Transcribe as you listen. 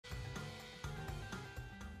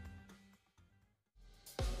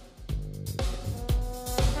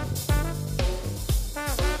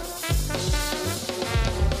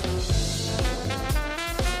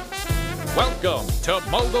Welcome to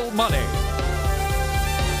Mogul Money.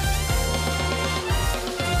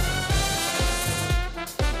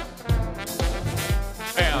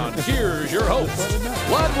 And here's your host,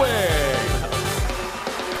 Ludwig.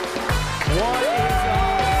 What is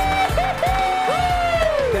up?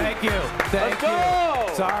 Thank you. Thank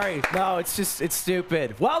you. Sorry. No, it's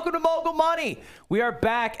stupid. Welcome to Mogul Money. We are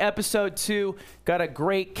back, episode 2. Got a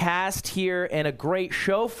great cast here and a great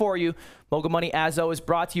show for you. Mogul Money, as always,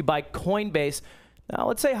 brought to you by Coinbase. Now,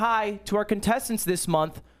 let's say hi to our contestants this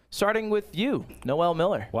month, starting with you, Noel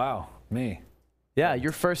Miller. Wow, me. Yeah,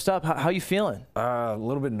 you're first up. How you feeling? A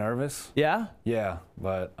little bit nervous. Yeah? Yeah,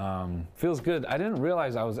 but feels good. I didn't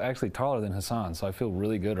realize I was actually taller than Hasan, so I feel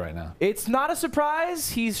really good right now. It's not a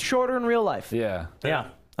surprise. He's shorter in real life. Yeah. Yeah.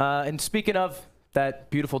 And speaking of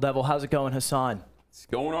that beautiful devil, how's it going, Hasan? It's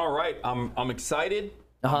going all right. I'm excited.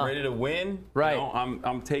 I'm ready to win. Right. You know,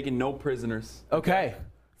 I'm taking no prisoners. Okay.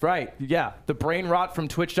 Right. Yeah. The brain rot from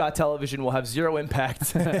Twitch.tv will have zero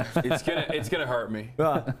impact. It's gonna hurt me.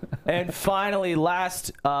 And finally,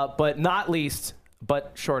 last but not least,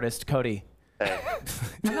 but shortest, Cody. Hey.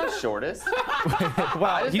 I'm not shortest.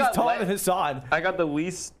 Wow, he's taller than Hasan. I got the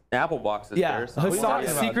least apple boxes there. So Hasan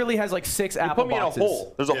secretly has like 6 you apple put me boxes. in a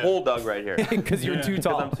hole. There's a hole dug right here. Because you're too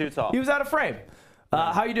tall. Because I'm too tall. He was out of frame.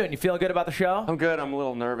 How you doing? You feeling good about the show? I'm good. I'm a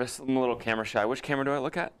little nervous. I'm a little camera shy. Which camera do I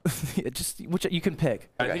look at? Just which you can pick.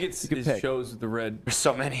 I think it shows the red. There's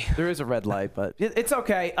so many. There is a red light, but it's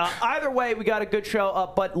okay. Either way, we got a good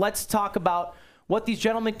show. But let's talk about what these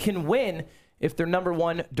gentlemen can win if they're number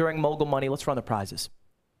 1 during Mogul Money. Let's run the prizes.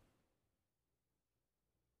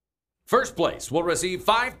 First place will receive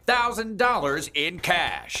 $5,000 in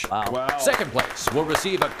cash. Wow. Second place will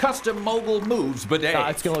receive a custom Mogul Moves bidet.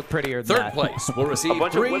 It's going to look prettier than Third that. place will receive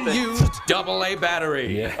bunch of 3 whippets. used AA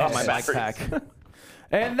battery. Yes. Oh, my backpack.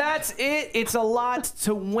 And that's it. It's a lot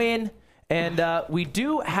to win. And we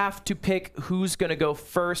do have to pick who's going to go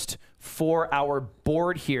first for our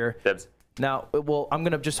board here. Dibs. Now, well, I'm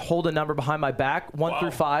going to just hold a number behind my back, 1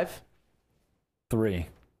 through 5. 3.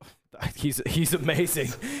 He's amazing.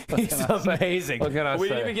 He's amazing. What can I We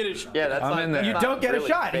say? didn't even get a shot. Yeah, that's I'm not, in there. You that's don't not get a really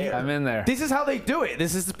shot. fair. I'm in there. This is how they do it.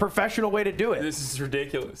 This is the professional way to do it. This is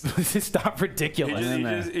ridiculous. This is not ridiculous.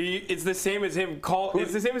 It's the same as him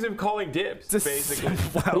It's the same as him calling dibs, basically.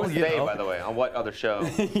 Well, Who's you they, know. by the way? On what other show?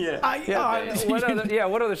 Yeah.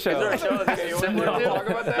 What other show? Is there a show that's similar to Talk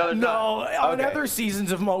about that? Another No, time. on Okay. other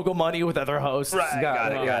seasons of Mogul Money with other hosts. Right,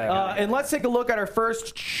 got it. And let's take a look at our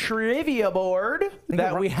first trivia board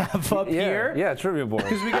that we have up here. Yeah, trivia board.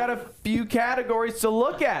 Because we got a few categories to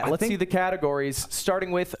look at. Let's see the categories,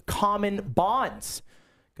 starting with common bonds.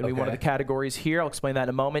 Going to be one of the categories here. I'll explain that in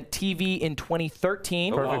a moment. TV in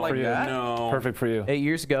 2013. Perfect for you. No. Perfect for you. 8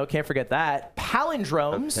 years ago. Can't forget that.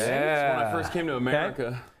 Palindromes. Okay. That's when I first came to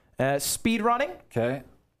America. Speed running. Okay.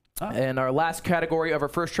 And our last category of our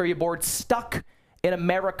first trivia board, stuck in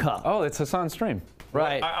America. Oh, it's Hasan's stream.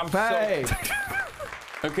 Right. I'm hey.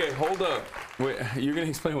 Okay, hold up. Wait, you're gonna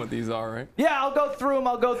explain what these are, right? Yeah, I'll go through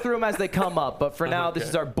them as they come up. But for now, this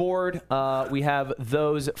is our board. We have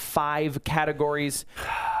those 5 categories.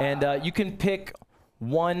 And you can pick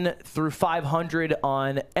 1 through 500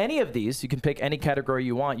 on any of these. You can pick any category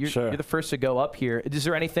you want. You're the first to go up here. Is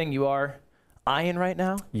there anything you are eyeing right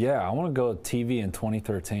now? Yeah, I want to go TV in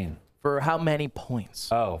 2013. For how many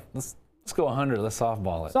points? Oh, let's go 100. Let's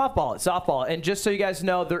softball it. Softball. And just so you guys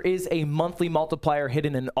know, there is a monthly multiplier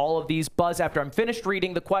hidden in all of these. Buzz after I'm finished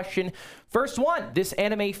reading the question. First one, this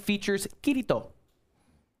anime features Kirito.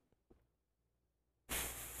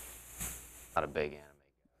 Not a big anime.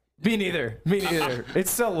 Me neither.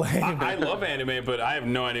 It's so lame. I love anime, but I have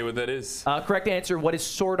no idea what that is. Correct answer, what is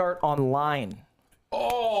Sword Art Online?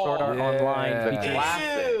 Oh, Sword Art Online features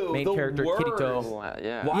main character Kirito.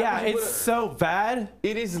 Yeah, it's so bad.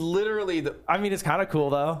 It is literally the. I mean, it's kind of cool,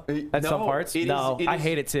 though, at some parts. I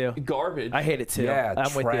hate it, too. Garbage. I hate it, too. Yeah,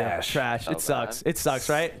 I'm with you. trash. It sucks. It sucks,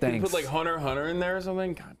 right? Can you put like Hunter x Hunter in there or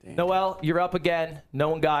something? God damn. Noel, you're up again. No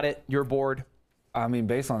one got it. You're bored. I mean,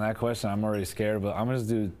 based on that question, I'm already scared, but I'm going to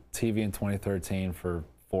do TV in 2013 for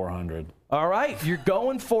 400. All right, you're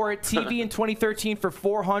going for it. TV in 2013 for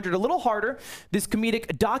 400. A little harder. This comedic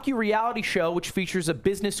docu-reality show, which features a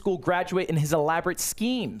business school graduate and his elaborate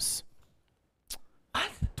schemes. What?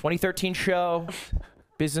 2013 show,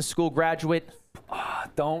 business school graduate.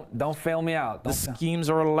 Don't fail me out. The schemes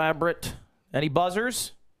are elaborate. Any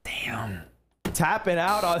buzzers? Damn. Tapping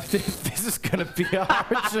out on this is gonna be a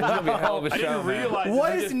hard show. It's gonna be a hell of a show. I didn't realize.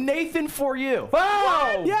 What is Nathan for you?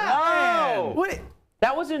 Oh! Yeah. No! What?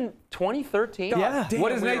 That was in 2013. Yeah.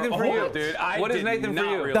 What is Nathan for you? Dude, What is Nathan for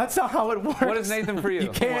you? That's not how it works. What is Nathan for you? You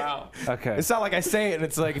can't. Wow. Okay. It's not like I say it and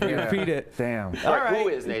it's like if you repeat it. Damn. All right. Who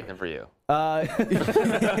is Nathan for you?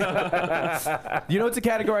 You know what's a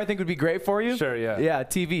category I think would be great for you? Sure, yeah. Yeah,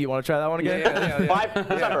 TV. You want to try that one again?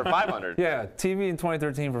 Number 500. Yeah, TV in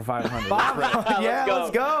 2013 for 500. Yeah,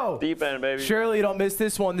 let's go. Deep end, baby. Surely you don't miss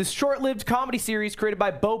this one. This short-lived comedy series created by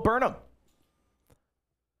Bo Burnham.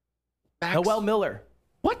 Noel Miller.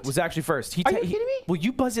 What? Was actually first. Are you kidding me? Well,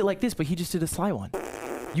 you buzz it like this, but he just did a sly one.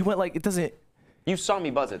 You went like, it doesn't. You saw me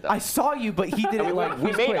buzz it, though. I saw you, but he did it like.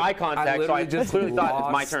 we made eye contact, so I just clearly thought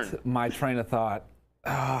it's my lost turn. my train of thought.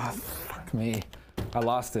 Ah, fuck me. I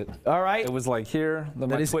lost it. All right. It was like here. Then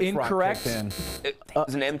That my is Twitch rock incorrect. kicked in. It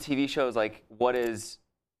was an MTV show. It's like, what is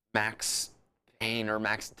Max Payne or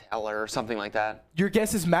Max Teller or something like that? Your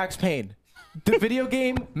guess is Max Payne. The video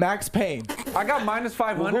game, Max Payne. I got minus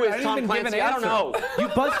 500. Who I is didn't Tom even give an Clancy? I don't answer. know.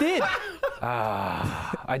 You buzzed in.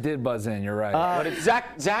 I did buzz in. You're right. But it's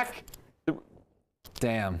Zach,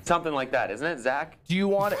 Damn. something like that, isn't it? Zach? Do you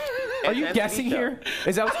want it? Are you MTV guessing show. here?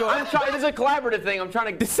 Is that what's going on? I'm trying. It's a collaborative thing. I'm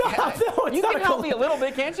trying to. It's not- no, it's you not can a help me a little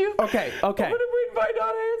bit, can't you? Okay, okay. What if we might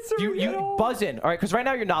not answer? You buzz in. All right, because right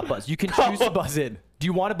now you're not buzzed. You can choose to buzz in. Do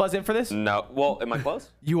you want to buzz in for this? No. Well, am I close?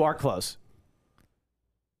 You are close.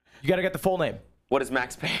 You got to get the full name. What is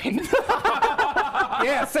Max Payne?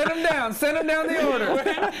 Yeah, send him down. Send him down the order.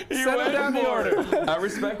 Send him down the order. I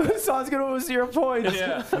respect that. Hassan's going to lose 0 points.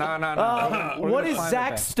 Yeah. No. What is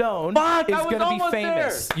Zach Stone Fuck, is I was going to be almost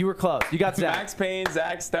famous? there. You were close. You got Zach. Max Payne,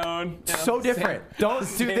 Zach Stone. You know, So different. Don't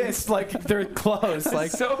do this like they're close. Like,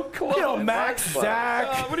 so close. you know, Max,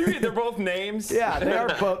 Zach. What do you mean? They're both names? Yeah, they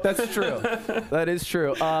are both. That's true. That is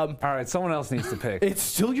true. All right, someone else needs to pick. It's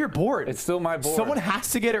still your board. It's still my board. Someone has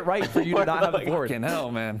to get it right for you to not have a board. Fucking hell,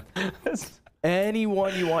 man.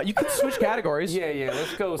 Anyone you want. You can switch categories. Yeah.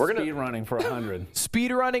 Let's go speed running for 100.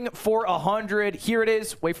 Speed running for 100. Here it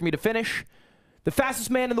is. Wait for me to finish. The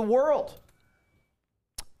fastest man in the world.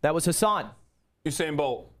 That was Hasan. Usain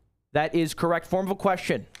Bolt. That is correct form of a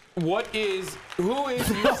question. Who is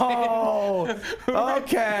Usain? Oh,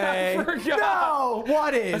 okay. I forgot. No,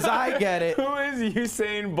 what is? I get it. Who is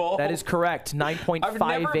Usain Bolt? That is correct. 9.58 I've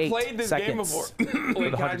never played this game seconds. before.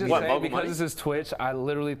 Wait, can I just What, say, Mogul because money? this is Twitch, I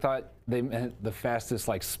literally thought they meant the fastest,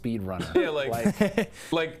 like, speed runner. Yeah,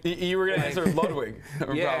 like you were gonna answer Ludwig.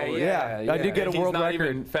 Probably. Yeah, I did get a He's world not record.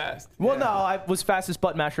 even fast. Well, no, I was fastest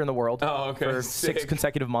button masher in the world Oh, okay. for Sick. 6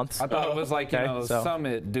 consecutive months. I thought it was like, Okay, you know, so-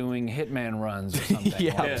 Summit doing Hitman runs or something.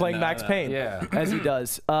 Yeah, playing no, Max no. Payne. Yeah. As he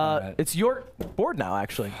does. right. It's your board now,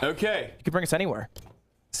 actually. Okay. You can bring us anywhere.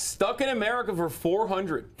 Stuck in America for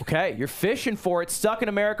 400. Okay, you're fishing for it. Stuck in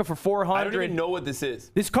America for 400. I don't even know what this is.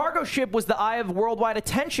 This cargo ship was the eye of worldwide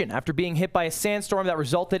attention after being hit by a sandstorm that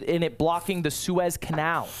resulted in it blocking the Suez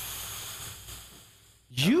Canal.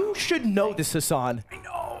 You should know this, Hasan. I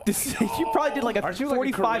know. You probably did like a Aren't you like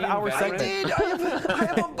a 45-hour Korean segment. veteran? I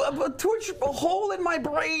have a Twitch hole in my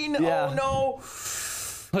brain. Yeah. Oh no.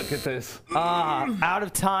 Look at this. Out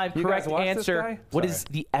of time. You Correct guys watch this answer. guy? What Sorry. is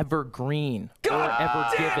the evergreen? God or ever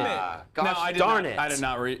damn given? it. Gosh, No, I did darn not, it. I did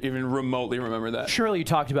not even remotely remember that. Surely you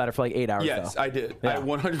talked about it for like 8 hours Yes, though. I did. Yeah. I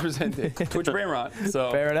 100% did. Twitch brain rot. So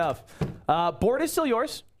Fair enough. Board is still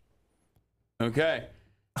yours. okay.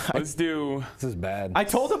 Let's do. This is bad. I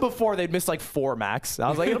told them before they'd miss like 4 max. I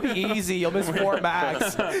was like, it'll be easy. You'll miss 4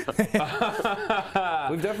 max.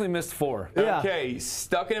 We've definitely missed 4. Yeah. Okay,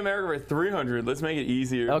 Stuck in America for 300. Let's make it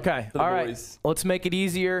easier. Okay. for the All right. boys. Let's make it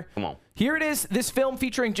easier. Come on. Here it is. This film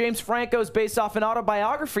featuring James Franco is based off an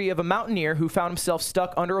autobiography of a mountaineer who found himself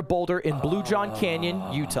stuck under a boulder in Blue John Canyon,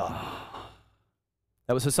 Utah.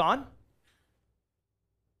 That was Hasan.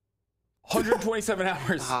 127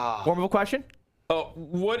 hours. Form of a question? Oh,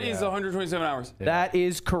 what is 127 hours? That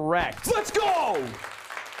is correct. Let's go!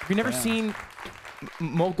 Have you never seen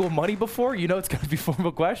Mogul Money before? You know it's going to be form of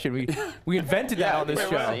a question. We invented that on this wait,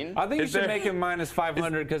 show. wait. I think you Is should there- make him minus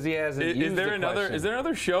 500 because he hasn't Is used there the another? question. Is there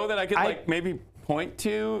another show that I could like maybe point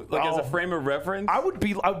to, like as a frame of reference? I would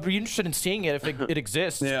be interested in seeing it if it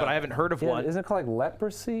exists, Yeah. but I haven't heard of Yeah, one. isn't it called like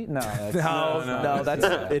lepercy? No, that's No, that's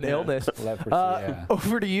an illness. leprosy. Yeah.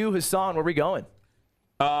 Over to you, Hasan. Where are we going?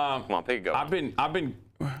 Come on, pick a good one. I've been.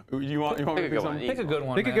 You want me to Pick a pick good one. something? Pick a good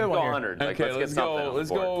one. Pick a man. good Go one here. 100. Like, Okay, let's let's get something go. on Let's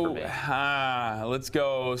the board for go. me. Let's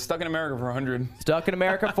go. Stuck in America for 100. Stuck in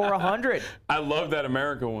America for 100. I love that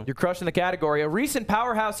America one. You're crushing the category. A recent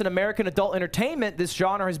powerhouse in American adult entertainment, this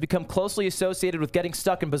genre has become closely associated with getting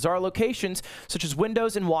stuck in bizarre locations, such as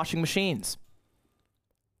windows and washing machines.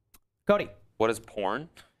 Cody, What is porn?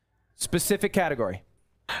 specific category.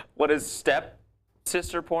 What is step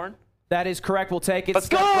sister porn? That is correct. We'll take it. Let's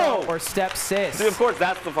Step go! Bro or Step Sis. See, of course,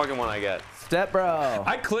 that's the fucking one I get. Step Bro.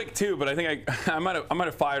 I clicked too, but I think I might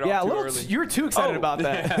have fired Yeah, off too look, early. you were too excited about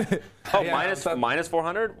that. Oh, minus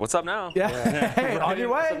 400? What's up now? Yeah. Hey, on your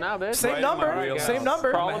way. What's up now, bitch? Same Right in my number. wheelhouse. Same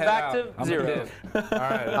number. Crawling back to I'm 0. gonna dip. All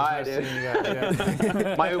right. Hi, dude. Seeing you guys.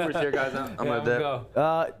 Yeah. My Uber's here, guys. I'm gonna dip.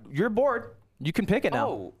 Go. You're bored. You can pick it now.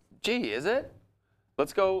 Oh, gee, is it?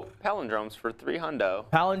 Let's go palindromes for 3 hundo.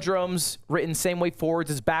 Palindromes written same way forwards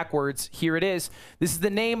as backwards. Here it is. This is the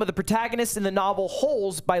name of the protagonist in the novel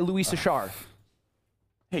Holes by Louis Sachar.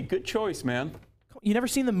 Hey, good choice, man. You never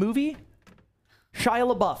seen the movie?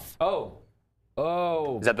 Shia LaBeouf. Oh.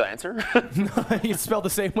 Is that the answer? It's spelled the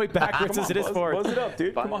same way backwards as it is forward. Buzz it up,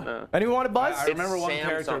 dude. Come on. Anyone want to buzz? I remember one Sam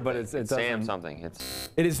character, something. but it Sam doesn't. something.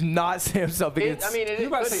 It is not Sam something. It's I mean, it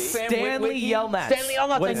about to could be. say Sam Stanley Yelnats. Stanley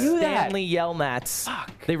Yelnats, What I is knew that. Stanley Yelnats.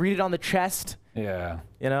 Fuck. They read it on the chest. Yeah.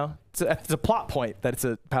 You know, it's a plot point that it's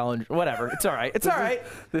a palindrome. Whatever. It's all right. It's all right.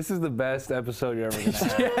 This is the best episode you're ever gonna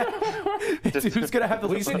have. Who's gonna have the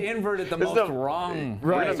We least? should invert it the This is most the- wrong.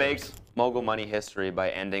 We're Right. gonna make Mogul Money history by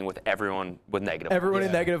ending with everyone with negative. Everyone in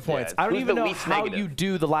Yeah. negative points. Yeah. I don't Who's even the know least how negative? you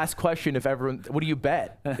do the last question if everyone. What do you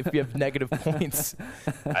bet if you have negative points?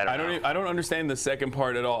 I don't know. I don't understand the second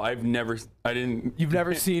part at all. I didn't. You've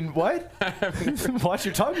never seen what? Watch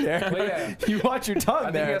your tongue there. Well, yeah. You watch your tongue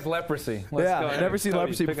I think he there. has leprosy. Let's Yeah, go ahead. never seen Cody,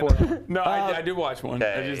 leprosy pick before. another. No, I did watch one.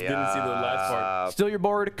 I just didn't see the last part. Still your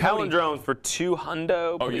board, Cody. Palindromes for 2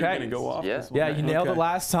 hundo. Oh, you're Okay. gonna go off. Yeah. this one? Yeah, you nailed it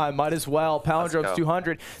last time. Might as well. Palindromes go.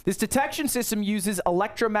 200. This detection system uses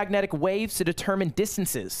electromagnetic waves to determine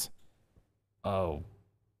distances. Oh.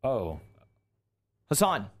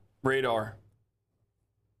 Hasan, Radar.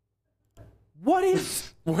 what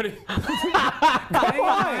is? What? Minus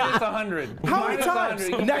 100. How many Minus times?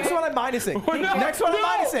 100. Next one I'm minusing. Next one I'm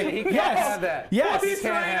minusing. He can't Yes. have that. Yes. He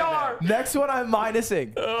can't have that. Next one I'm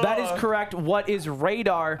minusing. That is correct. What is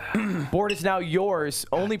radar? Board is now yours.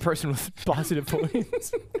 Only person with positive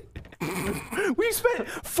points. We spent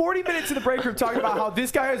 40 minutes in the break room talking about how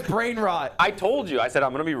this guy has brain rot. I told you. I said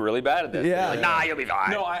I'm gonna be really bad at this. Yeah. You're like, nah, you'll be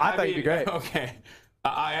fine. No, I thought you'd be great. Okay,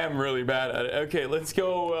 I am really bad at it. Okay, let's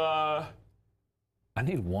go. I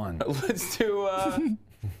need one. Let's do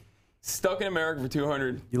Stuck in America for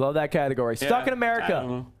 200. You love that category. Stuck in I don't America.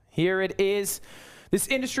 know. Here it is. This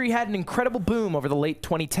industry had an incredible boom over the late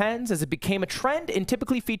 2010s as it became a trend and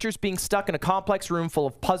typically features being stuck in a complex room full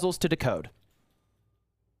of puzzles to decode.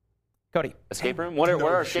 Cody, Escape room? What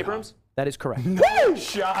are escape rooms? that is correct.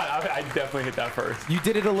 Shot. I definitely hit that first. You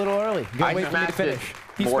did it a little early. You gotta I wait for me to smashed it finish.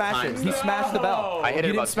 He more smashed it. times He than- smashed the bell. I hit it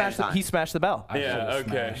You about didn't smash 10 the, He times. smashed the bell. Yeah.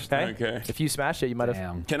 Okay. Okay? Okay. If you smashed it, you might have.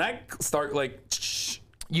 Damn. Can I start like?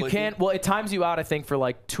 You clicking? can't. Well, it times you out, I think, for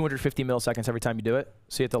like 250 milliseconds every time you do it.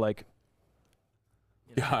 So you have to like,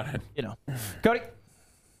 Got it. you know. Cody,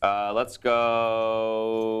 Let's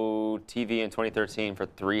go TV in 2013 for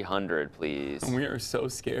 300, please. We are so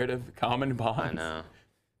scared of common bonds. I know.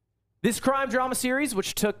 this crime drama series,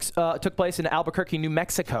 which took place in Albuquerque, New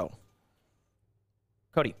Mexico.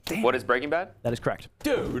 Cody, What is Breaking Bad? that is correct.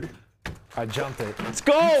 Dude. I jumped it. Let's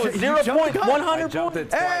go! you 0 jumped point, the gun. 100 I jumped it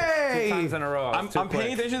twice. Hey! 2 times in a row. I was I'm too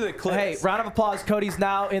paying quick. attention to the clips. Hey, round of applause. Cody's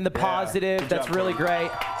now in the positive. Good That's job, really Cody.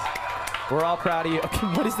 great. We're all proud of you. Okay,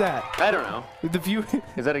 what is that? I don't know. The view.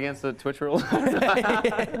 Is that against the Twitch rule?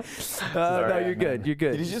 No, you're good. You're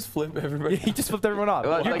good. Did you just flip everybody? He just flipped everyone off.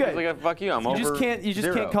 Well, it's You're like, good. it's like a fuck you. I'm You over just can't. You just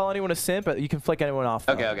 0. can't call anyone a simp, but you can flick anyone off.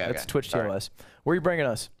 though. Okay, okay, That's okay. Twitch Sorry. TOS. Where are you bringing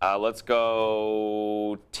us? Let's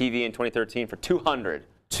go TV in 2013 for 200.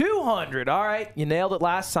 200. All right. You nailed it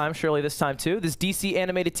last time. Surely this time too. This DC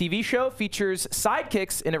animated TV show features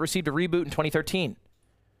sidekicks, and it received a reboot in 2013.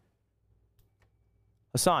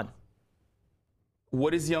 Hasan.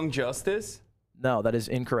 What is Young Justice? No, that is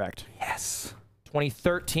incorrect. Yes.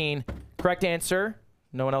 2013. Correct answer.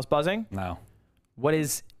 No one else buzzing. No. What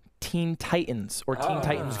is Teen Titans or Teen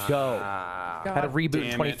Titans Go? Had a reboot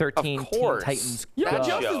in damn it. 2013. Of Teen course. Titans Young Go.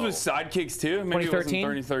 Justice show. was sidekicks too. Maybe it wasn't 2013?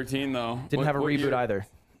 2013 though. Didn't have a What reboot year? either.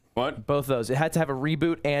 What? Both those. It had to have a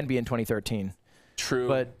reboot and be in 2013. True.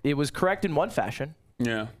 But it was correct in one fashion.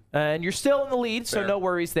 yeah. And you're still in the lead, so Fair. no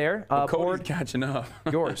worries there. Cody's Board catching up.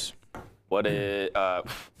 yours. What is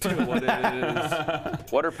What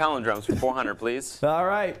is? what are palindromes for 400, please? All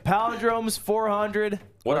right, palindromes 400.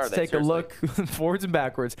 What Let's are they, take a seriously? look forwards and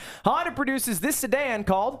backwards. Honda produces this sedan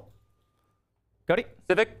called Cody.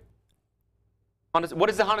 Civic? Honda, what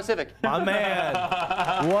is the Honda Civic? My man.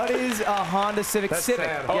 What is a Honda Civic That's Civic?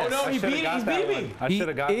 sad. Oh, Yes. no, I he should've beat- got he's that beat me. one. I He should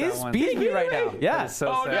have got is that one. beating me right now. Yeah. That is so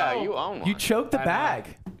Oh, sad. Yeah, no. you own one. You choked the I know.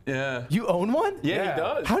 bag. Yeah. You own one? Yeah, he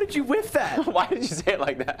does. How did you whiff that? Why did you say it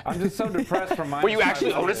like that? I'm just so depressed from my. Well, you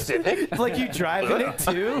actually own a Civic? Like you driving it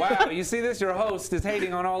too? Wow, you see this? Your host is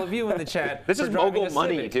hating on all of you in the chat. This for is driving mogul a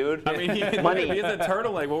money, Civic. dude. I mean, he Money. He has a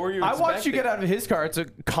turtleneck. What were you I expecting? watched you get out of his car. It's a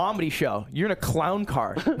comedy show. You're in a clown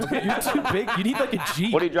car. You're too big. You need like a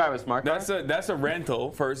Jeep. What do you drive, a smart car? That's a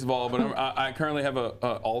rental, first of all, but I currently have a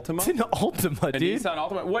Altima. It's an Altima, A dude. Nissan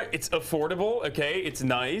Altima. What? It's affordable, okay? It's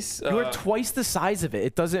nice. You are twice the size of it.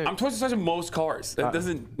 It doesn't. I'm twice the size of most cars. That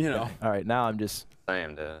doesn't, you know. All right, now I'm just. I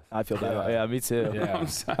am, dude. I feel bad. Yeah, me too. Yeah. I'm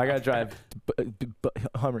sorry. I gotta drive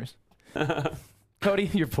Hummers. Cody,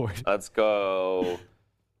 you're bored. Let's go.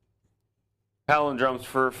 Palindromes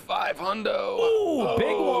for 500. Ooh,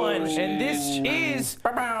 big one. And this is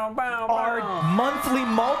our monthly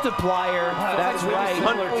multiplier. That's right.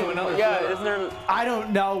 Similar to another Yeah, show. isn't there? I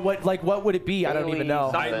don't know what would it be? I don't even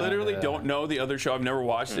know. Daily I literally don't know the other show. I've never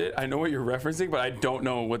watched it. I know what you're referencing, but I don't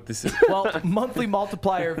know what this is. Well, monthly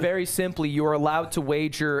multiplier, very simply, you are allowed to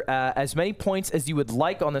wager as many points as you would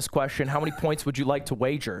like on this question. How many points would you like to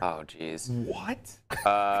wager? Oh, jeez.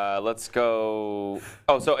 What? Let's go.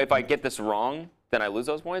 Oh, so if I get this wrong, then I lose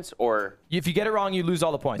those points, or If you get it wrong, you lose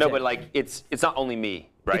all the points. no? Yeah. But like, it's not only me,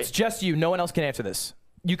 right? It's just you. No one else can answer this.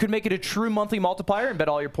 You could make it a true monthly multiplier and bet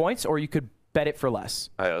all your points, or you could bet it for less.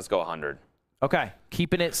 All right, let's go 100. Okay,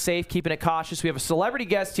 keeping it safe, keeping it cautious. We have a celebrity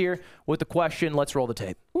guest here with the question. Let's roll the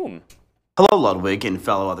tape. Boom. Hello, Ludwig and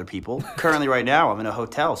fellow other people. Currently, right now, I'm in a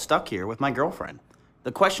hotel stuck here with my girlfriend.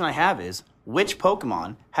 The question I have is, which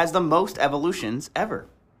Pokemon has the most evolutions ever?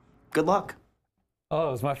 Good luck.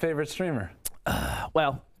 Oh, it's my favorite streamer.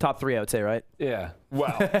 Well, top 3, I would say, right? Yeah.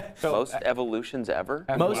 Wow. Most evolutions ever,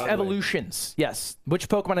 Most Ludwig. evolutions, yes. Which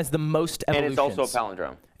Pokemon has the most and evolutions? it's also a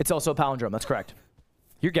palindrome. It's also a palindrome. That's correct.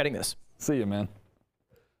 You're getting this. See you, man.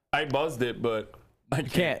 I buzzed it, but I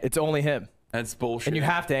Can't. It's only him, That's bullshit. and you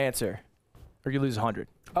have to answer, or you lose 100.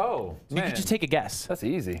 Oh, You man. can just take a guess. That's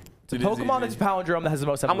easy. It's a It is Pokemon easy. that's a palindrome that has the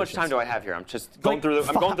most How evolutions. much time do I have here? I'm just going through.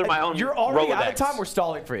 I'm going through my own. You're already out of Rolodex. time. We're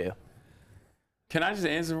stalling for you. Can I just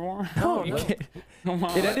answer more? No, you can't.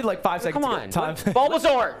 It ended like 5 seconds Come ago. on. Time.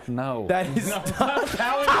 Bulbasaur. No. That is. No,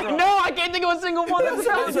 I can't think of a single one that's a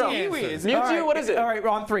palindrome. Mewtwo. All right, What is it? All right, we're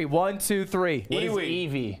on 3. 1, 2, 3. What is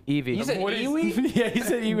Eevee? Eevee. You said What is- Eevee? Yeah, he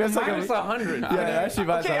said Eevee. That's like Minus 100. yeah, actually,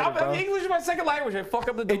 minus Okay, 100, bro. English is my second language. I fuck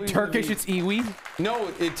up the In W's and Turkish, V's. it's Iwi.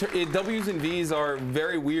 No, W's and V's are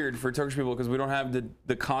very weird for Turkish people because we don't have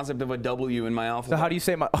the concept of a W in my So alphabet. how do you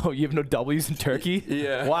say my? Oh, you have no W's in Turkey?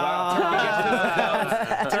 Yeah. Wow.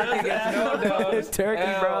 Turkey gets no dubs. It's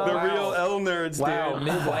Turkey, bro. The Wow. real L nerds, Wow, dude.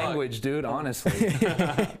 mid-language, dude, honestly.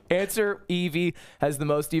 Answer: Eevee has the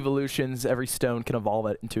most evolutions. Every stone can evolve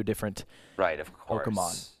it into a different. Right, of course.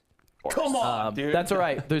 Pokemon. Of course. Come on, dude. That's all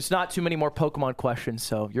right. There's not too many more Pokemon questions,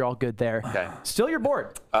 so you're all good there. Okay. Still, you're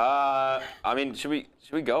bored. I mean, should we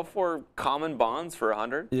go for common bonds for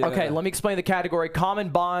 100? Yeah. Okay, let me explain the category. Common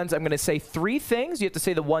bonds. I'm going to say 3 things. You have to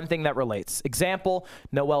say the one thing that relates. Example: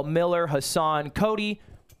 Noel, Miller, Hasan, Cody.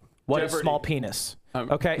 What is Jeopardy. small penis?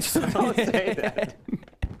 Okay. Don't say that.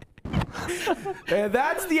 And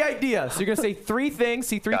that's the idea. So you're going to say 3 things,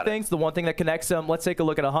 see 3 Got it. things, the one thing that connects them. Let's take a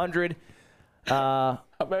look at 100. I'm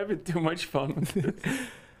having too much fun with this.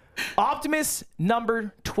 Optimus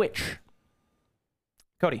number Twitch.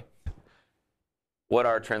 Cody. What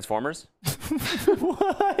are Transformers?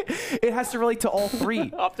 What? It has to relate to all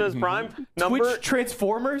 3. Optimus Prime? Number? Twitch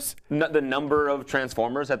Transformers? The number of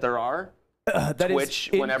Transformers that there are? That is Twitch,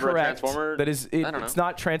 whenever a incorrect. Transformer- That is, I don't it's know.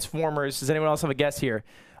 not Transformers. Does anyone else have a guess here?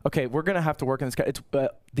 Okay, we're going to have to work on this. It's,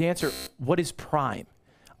 the answer, what is Prime?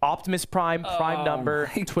 Optimus Prime, Prime number,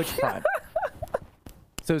 Twitch Prime.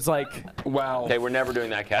 So it's like, Wow. Okay, we're never doing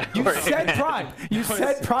that category. you said Prime. You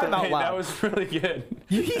said Prime out Hey, that loud. was really good.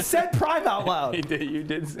 He said Prime out loud. You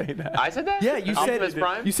did say that. I said that? Yeah, you Optimus said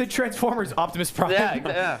Prime? You said Transformers, Optimus Prime.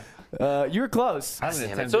 Yeah. You were close.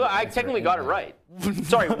 Damn it. So I technically got it right.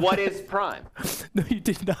 Sorry, what is Prime? No, you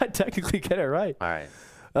did not technically get it right. All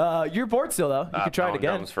right. You're bored still, though. You can try it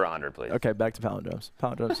again. Palindromes for 100, please. Okay, back to palindromes.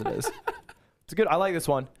 Palindromes it is. It's good. I like this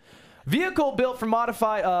one. Vehicle built for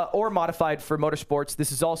modified for motorsports.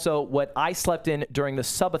 This is also what I slept in during the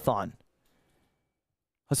subathon.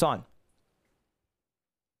 Hasan.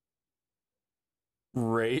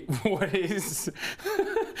 What is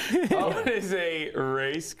a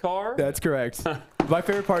race car? That's correct. My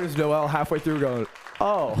favorite part is Noel halfway through going,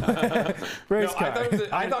 oh, race No, car.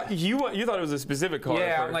 I thought you thought it was a specific car. Yeah,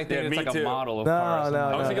 at I'm first. like thinking me it's like too. a model of No, car. or something no,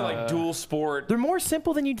 I was like thinking that. like dual sport. They're more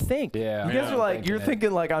simple than you'd think. Yeah, You guys yeah, are I'm like, you're thinking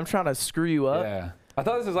thinking like I'm trying to screw you up. Yeah. I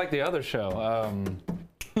thought this was like the other show.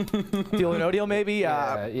 Deal or no deal, maybe?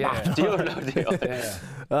 Yeah. Deal or no deal. Yeah.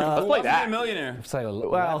 Let's play that. A millionaire. It's like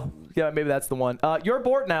Well, yeah, maybe that's the one. You're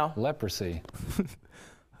bored now. leprosy.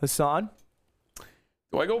 Hasan?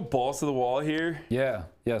 Do I go balls to the wall here? Yeah.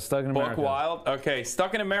 Yeah. Stuck in Buck America. wild. Okay,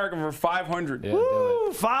 stuck in America for 500. Yeah. Do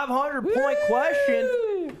Woo, 500-point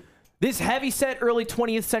question. This heavy-set early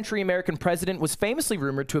 20th century American president was famously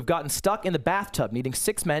rumored to have gotten stuck in the bathtub, needing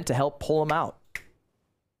 6 men to help pull him out.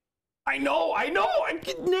 I know. I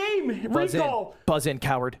can name. Recall. Buzz in,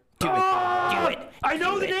 coward. Do it. Ah! Do it. I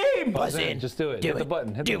know the name. Buzz in. Just do it. Do Hit the it.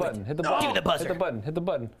 button. Hit Do the it. button. Hit the Do button. the buzzer. Hit the button. Hit the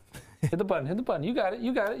button. Hit the button. Hit the button. You got it.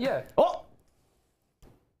 You got it. Yeah. Oh,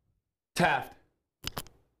 Taft.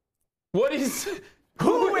 What is?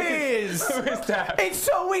 who is? Who is Taft? It's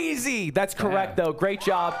so easy. That's correct, though. Great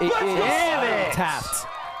job. It is Damn it. Taft.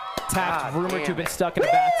 Taft, God rumored damn to have been it. stuck in the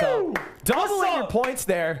bathtub. Doubling your points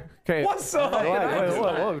there. Okay. What's up?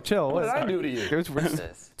 Whoa, chill. What did I do to you?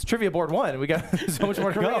 It's trivia board 1. We got so much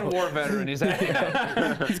more to Korean go. War veteran. He's like,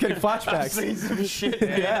 He's getting flashbacks. Say some shit,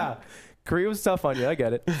 man. Yeah. Korea was tough on you. I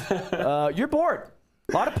get it. You're bored.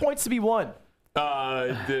 A lot of points to be won.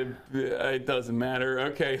 It doesn't matter.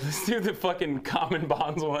 Okay, let's do the fucking common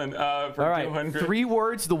bonds one for All right. 200. 3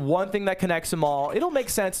 words, the one thing that connects them all. It'll make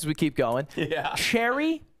sense as we keep going. Yeah.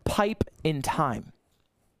 Cherry pipe in time.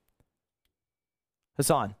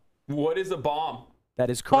 Hasan. What is a bomb? That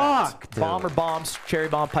is correct. Fuck, Bomb or bombs, cherry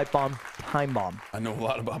bomb, pipe bomb, time bomb. I know a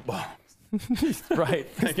lot about bombs. Right.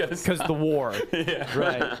 I guess. Because the war. Yeah.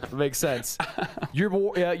 Right. Makes sense. You're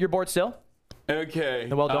bored still? Okay.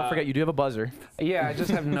 Well, don't forget, you do have a buzzer. yeah, I just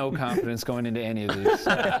have no confidence going into any of these.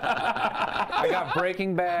 I got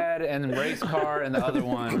Breaking Bad and Race Car and the other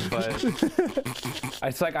one, but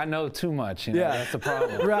it's like I know too much. You know? Yeah. That's the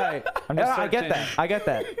problem. Right. I'm just I get searching that. I get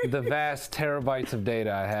that. The vast terabytes of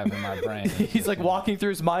data I have in my brain. He's like walking through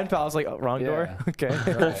his mind palace, like, oh, wrong door. Yeah. Okay.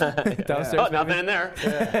 Downstairs. Oh, nothing in there.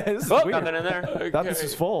 This is Oh, weird. nothing in there. Thought this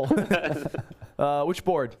was full. Which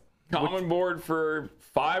board? Common board for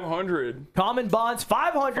 500. Common bonds,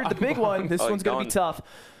 500, the big one. This Oh, one's going to be going. tough.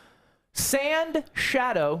 Sand,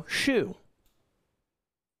 shadow, shoe.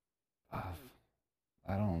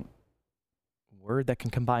 I don't. Word that can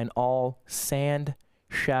combine all sand,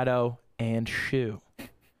 shadow, and shoe.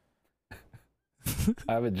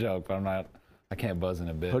 I have a joke, but I can't buzz in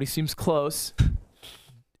a bit. Cody seems close.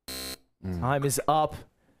 Time is up.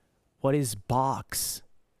 What is box?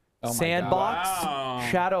 Oh my Sand God. box, Wow.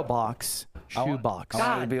 shadow box, shoe box. I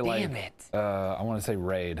want it to be God like, damn it. I want to say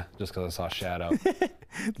raid, just because I saw shadow.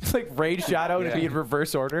 It's like Raid Shadow to Yeah. be in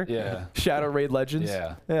reverse order. Yeah. Shadow Raid Legends.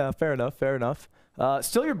 Yeah. Yeah, fair enough, fair enough.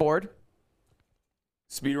 Still your board.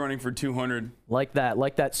 Speed running for 200. Like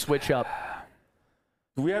that switch up.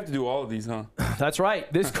 We have to do all of these, huh? That's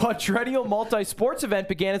right. This quadrennial multi-sports event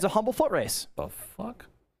began as a humble foot race. The fuck?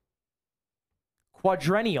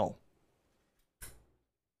 Quadrennial.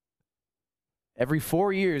 Every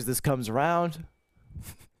 4 years this comes around.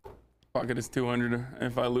 Pocket is 200.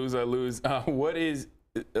 If I lose, I lose. What is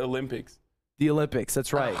Olympics? The Olympics,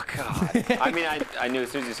 that's right. Oh, God. I mean, I knew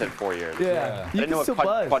as soon as you said 4 years. Yeah. I You didn't know can what still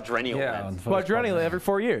buzz. quadrennial Yeah. meant. Quadrennial every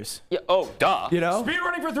 4 years. Yeah. Oh, duh. You know? Speed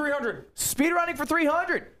running for 300. Speed running for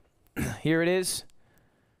 300. Here it is.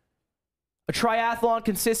 A triathlon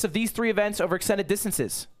consists of these 3 events over extended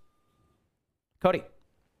distances. Cody.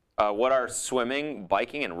 What are swimming,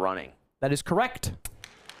 biking, and running? That is correct.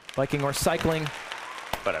 Biking or cycling.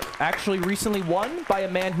 Whatever. Actually recently won by a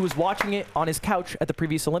man who was watching it on his couch at the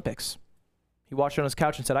previous Olympics. He watched it on his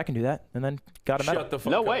couch and said, I can do that, and then got a medal. Shut the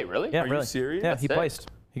fuck No up. way, really? Yeah, Are you really. serious? Yeah, That's he sick.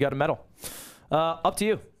 placed. He got a medal. Up to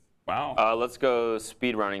you. Wow. Let's go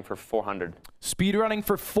speed running for 400. Speed running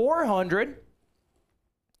for 400.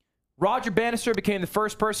 Roger Bannister became the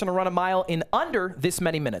first person to run a mile in under this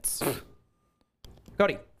many minutes.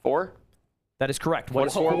 Cody. 4? That is correct. What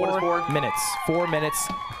is 4? What is 4? Minutes. 4 minutes.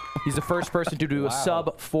 He's the first person to do a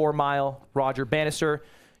sub 4 mile. Roger Bannister.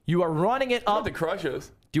 You are running it Not up. the Do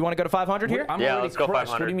crushes. you want to go to 500 here? I'm Yeah, already let's go crushed.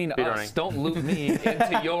 What do 500. you mean Speed us? running. Don't loop me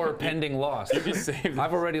into your pending loss. You can save.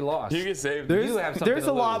 I've already lost. You can save. There's, You have something there's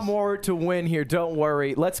to a lot lose. more to win here. Don't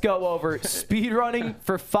worry. Let's go over speed running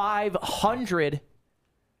for 500.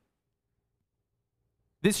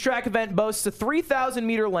 This track event boasts a 3,000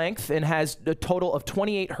 meter length and has a total of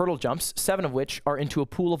 28 hurdle jumps, 7 of which are into a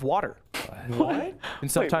pool of water. What?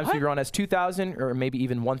 And sometimes what? we run as 2,000 or maybe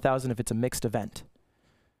even 1,000 if it's a mixed event.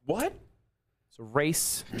 What? So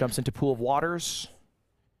race jumps into pool of waters.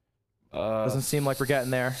 Doesn't seem like we're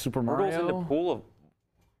getting there. Super Hurdles in the Mario. pool of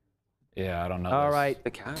Yeah, I don't know. All this. right.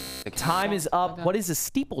 the cow. Time is up. What is a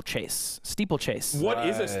steeplechase? Steeplechase. What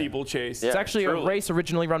is a Right. steeplechase? It's Yeah, actually a truly. race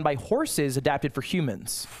originally run by horses adapted for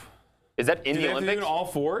humans. Is that in Do the they have to do it Olympics? in all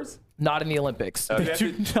fours? Not in the Olympics. Okay.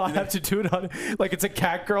 You do not have to do it on like it's a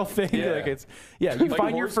cat girl thing. Yeah. Like it's you Like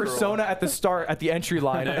find your horse girl. persona at the start at the entry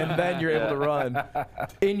line, and then you're able to run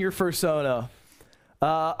in your persona.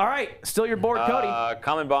 All right, still your board, Cody.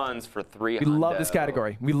 Common bonds for 3. We love this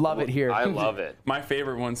category. We love it here. I love it. My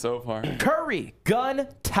favorite one so far. Curry, gun,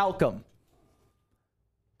 talcum.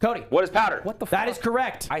 Cody. What is powder? What the fuck? That is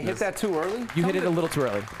correct. I hit that too early? You hit it a little too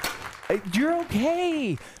early. You're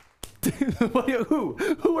okay.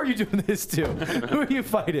 Who are you doing this to? Who are you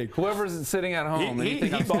fighting? Whoever's sitting at home. and you He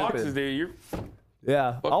think I'm boxes, stupid. dude.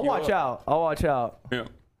 Yeah, I'll you watch up. out. I'll watch out. Yeah.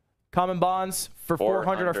 Common bonds for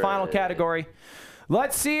 400, our final 400. category.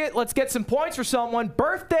 Let's see it. Let's get some points for someone.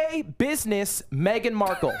 Birthday, business, Meghan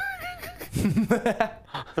Markle.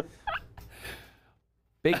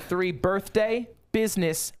 Big 3, birthday,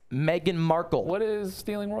 business, Meghan Markle. What is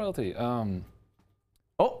stealing royalty?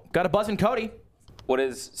 Oh, got a buzz in Cody. What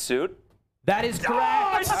is suit? That is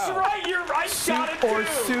correct. That's right. You're right. Suit or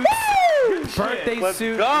suit. Birthday Let's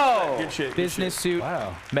suit. go. Good shit. Business suit.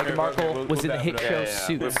 Wow. Meghan Okay, Markle we'll was in the back hit it up. show We'll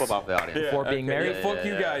Suits. flip off the audience. Before being married. Yeah, fuck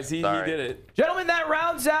you guys. He Sorry. did it. Gentlemen, that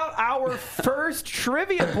rounds out our first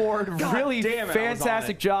trivia board. Really damn it, I was on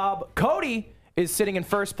fantastic it. job. Cody is sitting in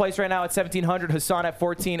first place right now at 1,700. Hasan at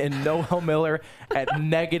 14, and Noel Miller at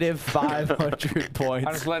negative 500 points.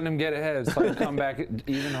 I'm just letting him get ahead so I can come back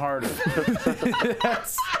even harder.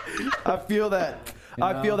 Yes, I feel that.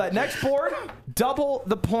 I feel that. Next board, double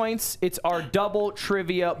the points. It's our double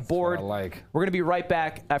trivia board. I like. We're going to be right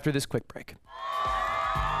back after this quick break.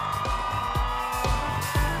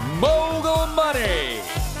 Mogul Money.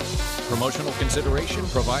 Promotional consideration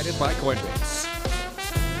provided by Coinbase.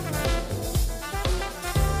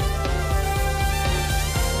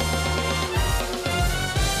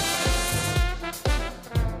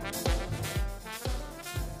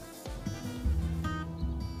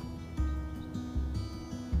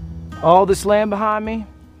 All this land behind me,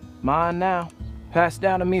 mine now, passed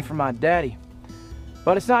down to me from my daddy.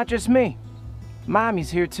 But it's not just me. Mommy's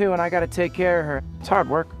here too, and I gotta take care of her. It's hard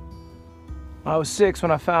work. I was 6 when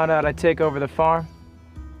I found out I'd take over the farm.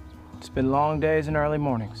 It's been long days and early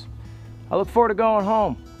mornings. I look forward to going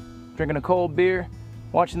home, drinking a cold beer,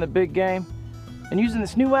 watching the big game, and using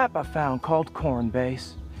this new app I found called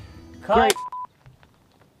Coinbase. Great.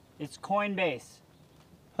 It's Coinbase.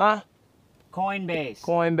 Huh? Coinbase.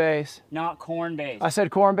 Coinbase. Not Cornbase. I said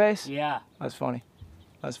Coinbase? Yeah. That's funny.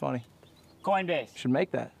 That's funny. Coinbase. Should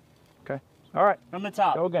make that. Okay. All right. From the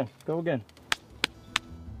top. Go again. Go again.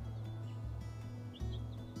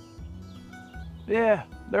 Yeah,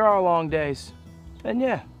 there are long days. And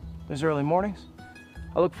yeah, there's early mornings.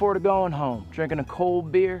 I look forward to going home, drinking a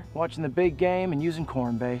cold beer, watching the big game, and using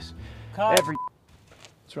Coinbase. Cut.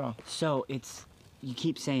 What's wrong? So it's, you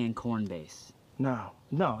keep saying Cornbase. No.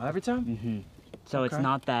 No, every time? So it's Okay.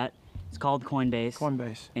 not that. It's called Coinbase.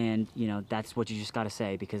 Coinbase. And, you know, that's what you just got to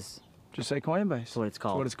say because Just say Coinbase. that's what it's That's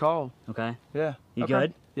called. what it's called. Okay? Yeah. You Okay.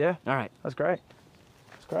 good? Yeah. All right. That's great.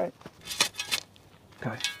 That's great.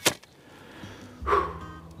 Okay.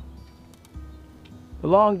 The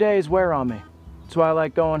long days wear on me. That's why I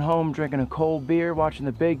like going home, drinking a cold beer, watching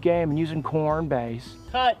the big game, and using Coinbase.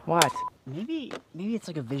 Cut. What? Maybe it's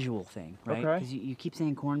like a visual thing, right? Okay. Because you keep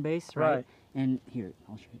saying Cornbase, right? Right. And here,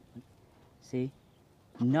 I'll show you. See?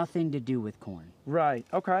 Nothing to do with corn. Right.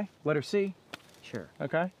 Okay. Letter C. Sure.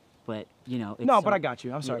 Okay. But, you know. It's No, but I got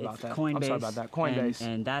you. I'm sorry it's about that. Coinbase. I'm sorry about that. Coinbase.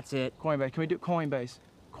 And that's it. Coinbase. Can we do Coinbase?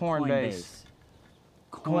 Coinbase.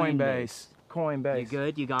 Coinbase. Coinbase. You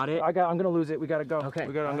good? You got it? I'm gonna lose it. We gotta go. Okay.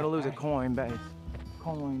 I'm gonna lose it. Coinbase.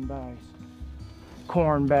 Coinbase.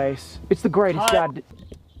 Coinbase. It's the greatest Cut. god.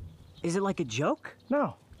 Is it like a joke?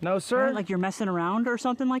 No. No, sir. Like you're messing around or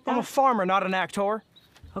something like that? I'm a farmer, not an actor.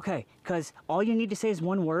 Okay, because all you need to say is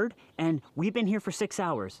one word, and we've been here for 6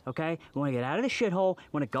 hours, okay? We want to get out of the shithole. We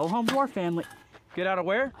want to go home to our family. Get out of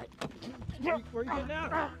where? Where are you getting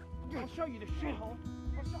out? I'll show you the shithole.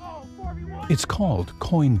 Oh, 4v1. It's called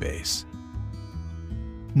Coinbase,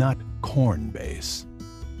 not Cornbase.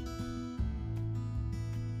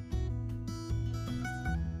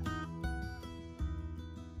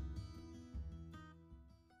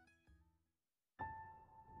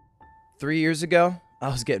 Three years ago, I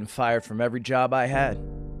was getting fired from every job I had.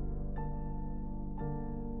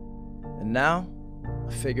 And now,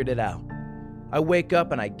 I figured it out. I wake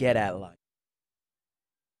up and I get at life.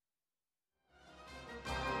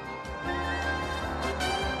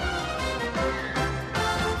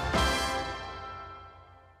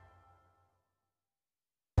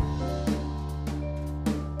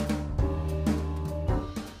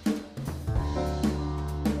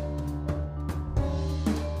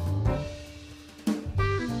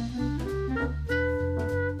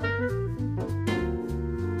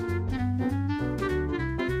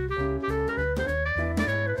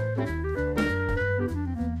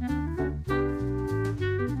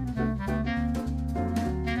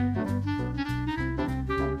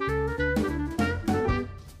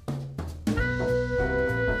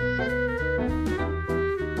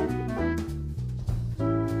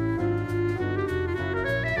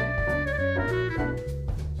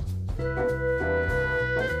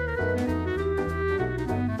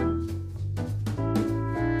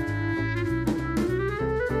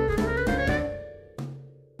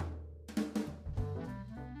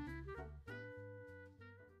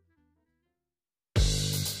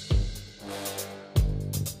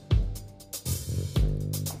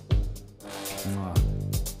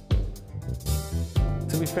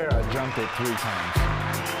 fair, I jumped it 3 times.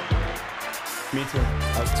 Me too.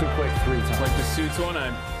 I was too quick 3 times. Like the suits one,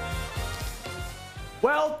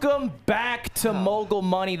 Welcome back to Mogul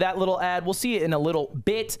Money. That little ad, we'll see it in a little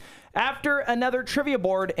bit. After another trivia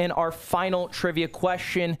board and our final trivia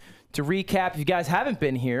question. To recap, if you guys haven't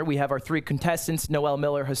been here, we have our 3 contestants, Noel,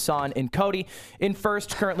 Miller, Hasan, and Cody. In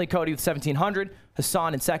first, currently Cody with 1,700.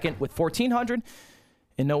 Hasan in second with 1,400.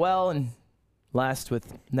 And Noel in last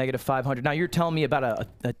with -500. Now, you're telling me about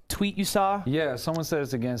a tweet you saw? Yeah, someone said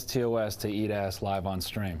it's against TOS to eat ass live on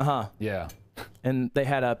stream. Uh-huh. Yeah. And they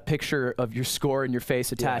had a picture of your score and your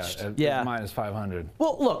face attached. Yeah. -500.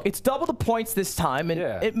 Well, look, it's double the points this time,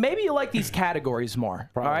 and maybe you like these categories more.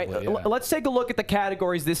 Probably, all right, let's take a look at the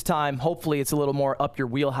categories this time. Hopefully, it's a little more up your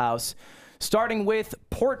wheelhouse. Starting with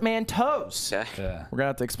portmanteaus. Okay. Yeah. We're gonna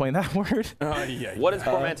have to explain that word. What is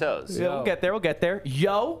portmanteaus? Yeah, we'll get there. We'll get there.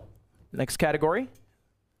 Yo, next category.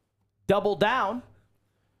 Double down.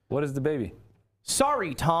 What is the baby?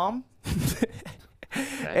 Sorry, Tom.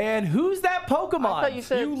 And who's that Pokemon? I thought you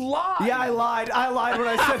said you lied. Yeah, I lied. I lied when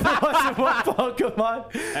I said there wasn't one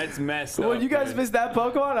Pokemon. That's messed up. When you guys dude. missed that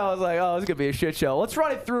Pokemon, I was like, oh, this is going to be a shit show. Let's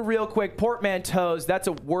run it through real quick. Portmanteaus, that's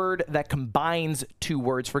a word that combines 2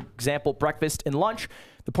 words. For example, breakfast and lunch.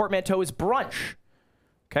 The portmanteau is brunch.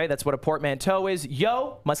 Okay, that's what a portmanteau is.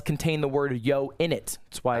 Yo must contain the word yo in it.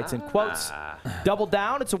 That's why it's in quotes. Double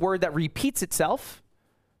down, it's a word that repeats itself.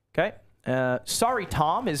 Okay. Sorry,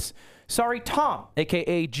 Tom is... Sorry, Tom,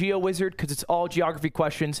 a.k.a. Geo Wizard, because it's all geography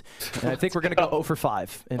questions. And I think we're going to go 0 for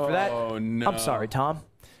 5. And for that, no. I'm sorry, Tom.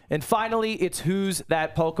 And finally, it's who's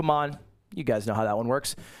that Pokemon. You guys know how that one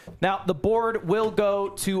works. Now, the board will go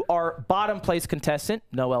to our bottom place contestant,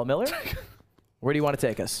 Noel Miller. Where do you want to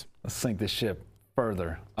take us? Let's sink this ship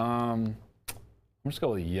further. I'm just go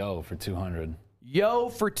with yo for 200. Yo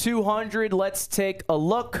for 200. Let's take a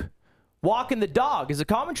look. Walking the dog is a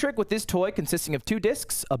common trick with this toy consisting of 2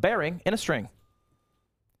 discs, a bearing, and a string.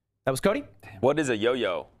 That was Cody. What is a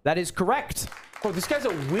yo-yo? That is correct. Oh, this guy's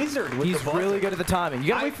a wizard with He's the buzzer. really good at the timing. You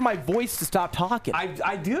gotta wait for my voice to stop talking.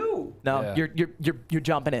 I do. No, Yeah. you're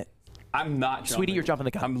jumping it. I'm not jumping. Sweetie, you're jumping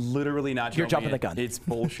the gun. I'm literally not jumping. You're jumping it. the gun. It's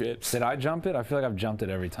bullshit. Did I jump it? I feel like I've jumped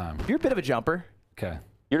it every time. You're a bit of a jumper. Okay.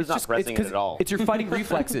 You're just not pressing it at all. It's your fighting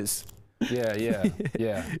reflexes. Yeah. And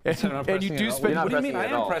you do spend. You're not What do you mean? pressing it I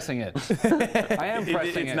at am all. pressing it. I am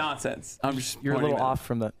pressing It's it. nonsense. I'm just. You're a pointing little it out. off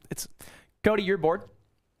from the. It's. Cody, you're bored.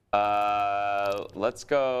 Let's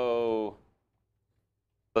go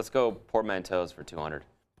portmanteaus for 200.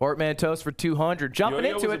 Portmanteaus for 200. Jumping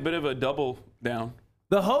Yo-yo into was it. a bit of a double down.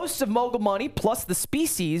 The hosts of Mogul Money plus the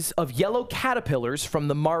species of yellow caterpillars from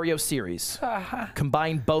the Mario series.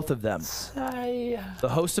 Combine both of them. The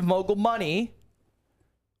host of Mogul Money.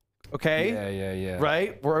 Okay. Yeah.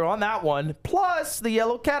 Right? We're on that one. Plus the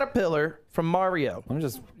yellow caterpillar from Mario. Let me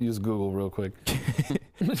just use Google real quick.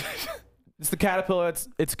 It's the caterpillar.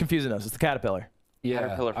 It's confusing us. It's the caterpillar. Yeah.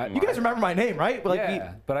 Caterpillar from You guys remember my name, right? Like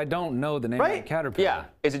yeah, but I don't know the name Right? of the caterpillar. Yeah.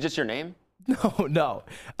 Is it just your name? No.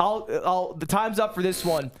 The time's up for this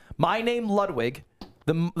one. My name, Ludwig.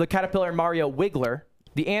 The caterpillar Mario Wiggler.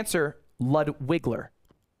 The answer, Ludwigler.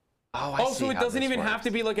 Oh, I see So it how doesn't this even works. have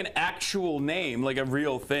to be like an actual name, like a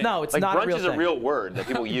real thing. No, it's Like not brunch a real is thing. a real word that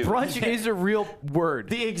people use. Brunch is a real word.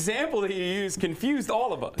 The example that you used confused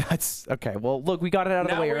all of us. That's okay. Well, look, we got it out of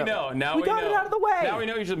the Now way. we early. know. Now we we got know. it out of the way. Now we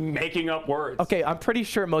know you're just making up words. Okay, I'm pretty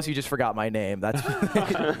sure most of you just forgot my name. That's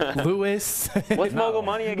Lewis. What's Mogul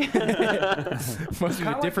Money again? Most of you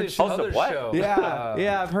Kinda like different. this Also, other what? show.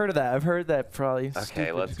 Yeah, I've heard of that. I've heard that probably. Okay,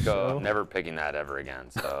 stupid let's go. show. Never picking that ever again.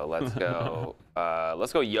 So let's go.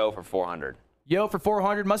 Let's go yo for 400. Yo for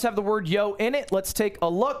 400 must have the word yo in it. Let's take a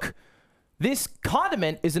look. This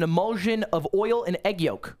condiment is an emulsion of oil and egg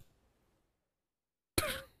yolk.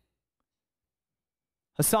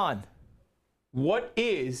 Hasan. What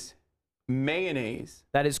is mayonnaise?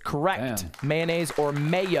 That is correct. Damn. Mayonnaise or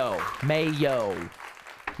mayo. Mayo.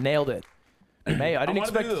 Nailed it. Mayo. I didn't want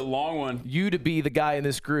to expect do the long one. you to be the guy in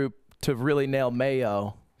this group to really nail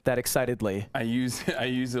mayo that excitedly. I use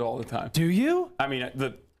it all the time. Do you? I mean,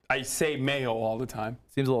 I say mayo all the time.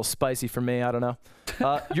 Seems a little spicy for me. I don't know.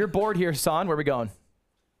 You're bored here, Hasan. Where are we going?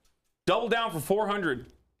 Double down for 400.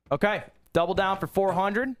 Okay. Double down for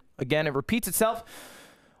 400. Again, it repeats itself.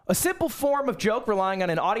 A simple form of joke relying on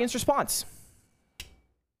an audience response.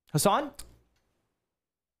 Hasan?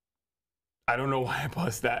 I don't know why I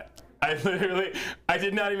buzzed that. I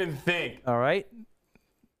did not even think. All right.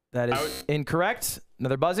 That is incorrect.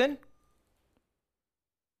 Another buzz in.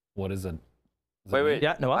 What is it? Wait.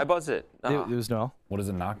 Yeah, Noel? I buzzed it. It was Noel. What is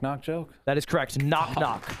a knock knock joke? That is correct. Knock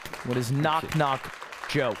knock. What is knock knock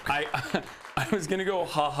joke? I was gonna go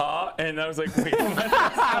haha, and I was like, wait.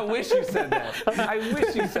 I wish you said that. I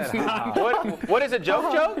wish you said ha. What is a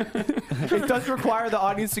joke? It does require the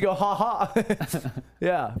audience to go ha ha.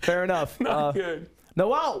 Yeah, fair enough. Not good.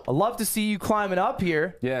 Noel, I'd love to see you climbing up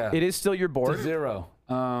here. Yeah. It is still your board. To 0.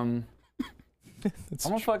 I'm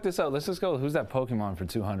gonna fuck this up. Let's just go. Who's that Pokemon for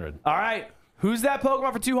 200? All right. Who's that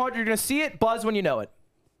Pokemon for 200? You're gonna see it. Buzz when you know it.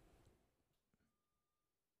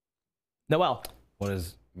 Noel. What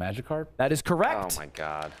is Magikarp? That is correct. Oh my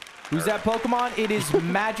God. Who's that Pokemon? It is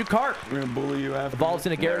Magikarp. We're gonna bully you after. Evolves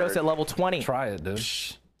into Gyarados at level 20. Try it, dude.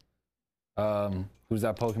 Who's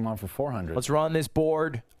that Pokemon for 400? Let's run this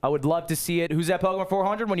board. I would love to see it. Who's that Pokemon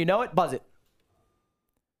 400? When you know it, buzz it.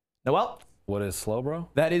 Noel? What is Slowbro?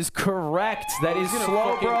 That is correct. That is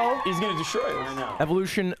Slowbro. He's gonna destroy us.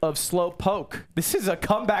 Evolution of Slowpoke. This is a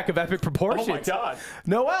comeback of epic proportions. Oh my God.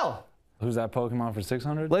 Noel? Who's that Pokemon for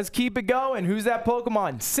 600? Let's keep it going. Who's that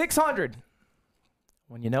Pokemon? 600.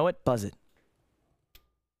 When you know it, buzz it.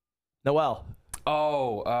 Noel.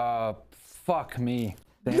 Oh, fuck me.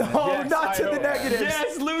 Damn No, it. not to the negatives.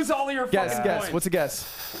 Yes, lose all your fucking Guess. points. What's a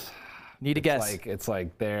guess? Need a guess. It's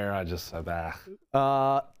like there. I just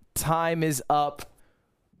Time is up.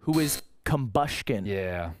 Who is Combustion?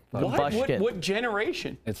 yeah. Combustion. What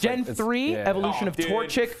generation? It's Gen 3, yeah. evolution of dude.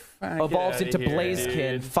 Torchic, evolves outta into here,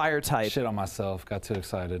 Blaziken, dude. fire type. Shit on myself. Got too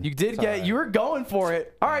excited. You did It's get, alright. you were going for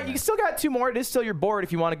it. All right, you still got 2 more. It is still your board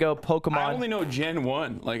if you want to go Pokemon. I only know Gen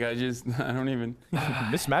 1. Like, I don't even.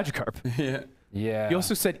 Miss Magikarp. Yeah. Yeah. You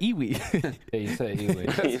also said Eevee. Yeah, you said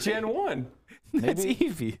Eevee. That's Gen 1. That's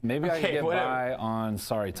Eevee. Maybe I Okay, can get whatever. by on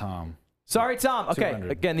Sorry Tom. Sorry, Tom. Okay, 200.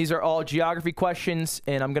 again, these are all geography questions,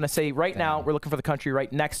 and I'm going to say right now, we're looking for the country right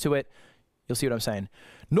next to it. You'll see what I'm saying.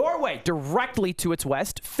 Norway, directly to its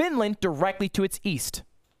west. Finland, directly to its east.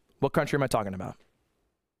 What country am I talking about?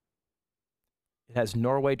 It has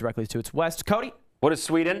Norway directly to its west. Cody? What is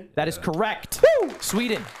Sweden? That is correct. Woo!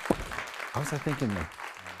 Sweden. How was I thinking?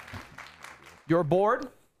 Your board?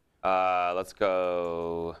 Let's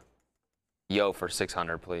go yo for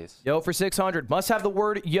 600, please. Yo for 600. Must have the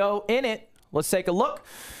word yo in it. Let's take a look.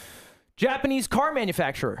 Japanese car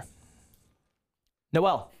manufacturer.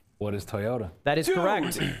 Noel. What is Toyota? That is Dude.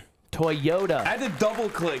 correct. Toyota. I had to double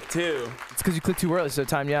click too. It's because you clicked too early, so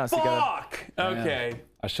time you out. So you gotta- Fuck. Okay.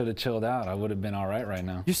 I should have chilled out. I would have been all right right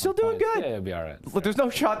now. You're still doing good. Yeah, it'd be all right. Look, there's no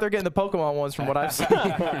shot they're getting the Pokemon ones from what I've seen.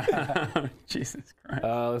 Jesus Christ.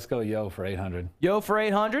 Let's go yo for 800. Yo for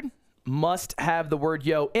 800. Must have the word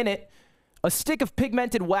yo in it. A stick of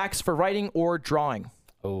pigmented wax for writing or drawing.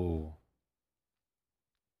 Oh.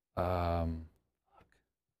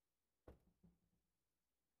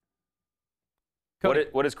 Cody.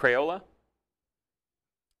 What is Crayola?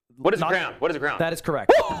 What is a crayon? What is a crayon? That is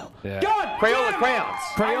correct. Yeah. Crayola crayons.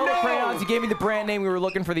 Crayola crayons. You gave me the brand name. We were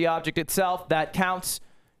looking for the object itself. That counts.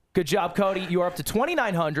 Good job, Cody. You are up to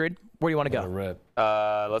 2,900. Where do you want to What a go?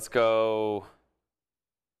 rip. Let's go.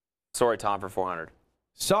 Sorry, Tom, for 400.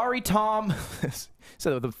 Sorry, Tom.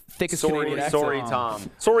 So the thickest Canadian accent. Sorry, Tom.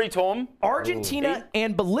 Sorry, Tom. Argentina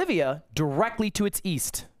and Bolivia directly to its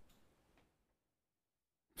east.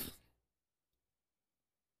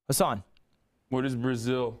 Hasan. What is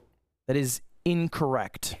Brazil? That is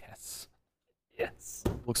incorrect. Yes. Yes.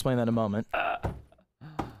 We'll explain that in a moment.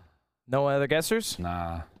 No other guessers?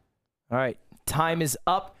 Nah. All right. Time is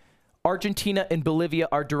up. Argentina and Bolivia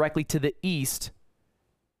are directly to the east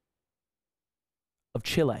of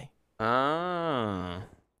Chile. Ah.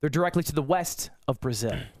 They're directly to the west of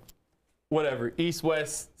Brazil. Whatever. East,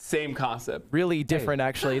 west, same concept. Really different,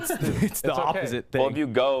 actually. It's the okay. opposite thing. Well, if you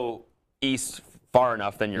go east far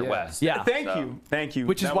enough, then you're Yeah. west. Yeah. Thank you. Thank you.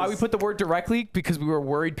 Which is That why we was put the word directly, because we were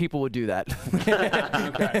worried people would do that.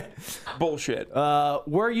 okay. Bullshit.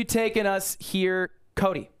 Where are you taking us here,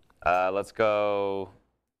 Cody? Let's go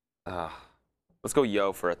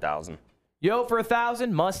yo for 1,000. Yo for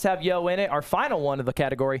 1,000. Must have yo in it. Our final one of the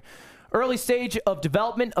category. Early stage of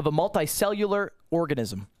development of a multicellular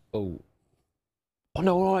organism. Oh. Oh,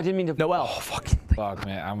 no, I didn't mean to. Noel. Fuck,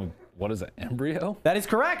 man. What is it? Embryo? That is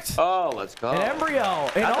correct. Oh, let's go. An embryo.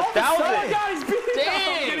 And all of a 1,000. sudden, Guys,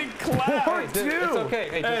 Dang. getting clapped. Or two. It's okay.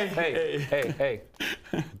 Hey, Hey, hey.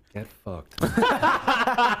 Get fucked.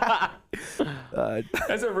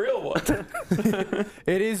 That's a real one.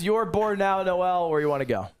 it is your board now, Noel. Where you want to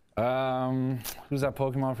go? Who's that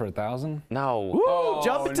Pokemon for 1,000? No. Woo,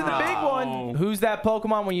 jump into the big one. Who's that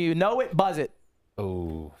Pokemon? When you know it, buzz it.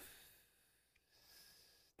 Oh.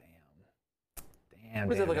 Damn.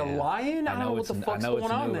 Was it like a lion? I don't know what the fuck's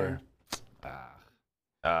going on there.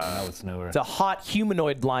 I know it's newer. It's a hot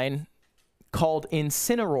humanoid lion called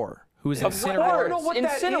Incineroar. who is Of Incineroar. course, what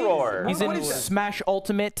that Incineroar. He's What in is that? Smash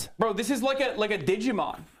Ultimate. Bro, this is like a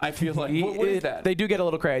Digimon. I feel like. What is that? They do get a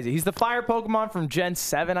little crazy. He's the fire Pokemon from Gen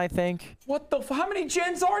 7, I think. What the? How many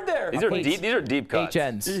gens are there? These are deep 8 cuts.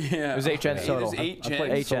 gens. Yeah. There's 8 gens total. There's 8 I played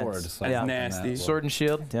gens. 8 gens. Sword, so Yeah. I'm Nasty. that. Sword and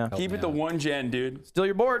Shield. Yeah. Keep it to 1 gen, dude. Still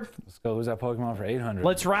your board. Let's go. Who's that Pokemon for 800?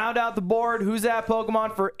 Let's round out the board. Who's that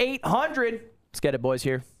Pokemon for 800? Let's get it, boys,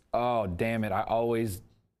 here. Oh, damn it. I always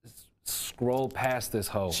scroll past this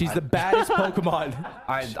hoe. She's the baddest Pokemon.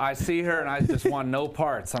 I see her and I just want no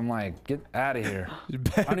parts. I'm like, get out of here.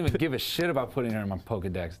 I don't even give a shit about putting her in my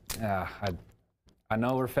Pokedex. I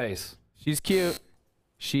know her face. She's cute.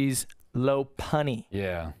 She's low punny.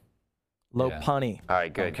 Yeah. Low Yeah. punny. All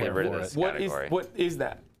right, good. Okay, Get rid of for this it. category. What is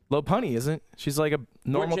that? Low punny, isn't? She's like a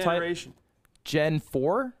normal what type. generation? Gen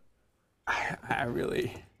 4, I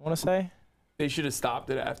really. I want to say. They should have stopped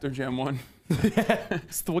it after Gen 1.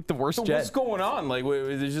 It's the worst So gen. what's going on? Like,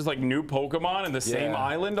 is it just like new Pokemon in the same Yeah.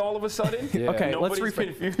 island all of a sudden? Yeah. Okay, Nobody's let's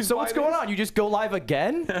reframe. confused So by what's going this? on? You just go live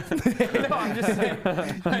again? No, I'm just saying.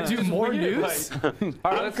 Do more weird, news?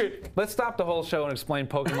 All right, let's stop the whole show and explain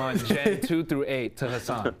Pokemon Gen 2 through 8 to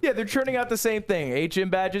Hasan. Yeah, they're churning out the same thing. 8 gym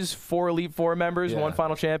badges, 4 Elite Four members, Yeah. 1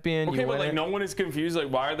 final champion. Okay, you but win like it. no one is confused. Like,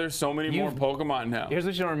 why are there so many more Pokemon now? Here's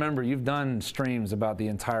what you don't remember. You've done streams about the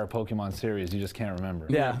entire Pokemon series. You just can't remember.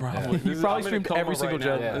 Yeah, Probably. you probably streamed every single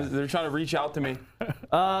gen. gen. They're trying to reach out to me.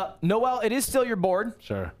 Noel, it is still your board.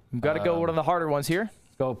 Sure. You've got to go one of the harder ones here.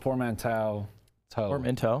 Let's go Portmanteau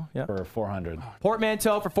Portmanteau, yeah. for 400.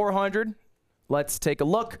 Portmanteau for 400. Let's take a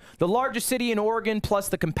look. The largest city in Oregon plus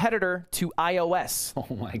the competitor to iOS,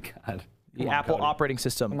 Oh my God. the Come on, Apple Cody. operating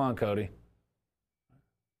system. Come on, Cody.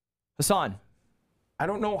 Hasan, I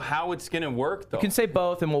don't know how it's gonna work though. you can say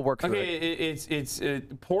both and we'll work through Okay, it. it's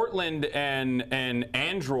Portland and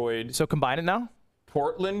Android. So combine it now.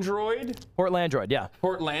 Portlandroid? Portlandroid, yeah.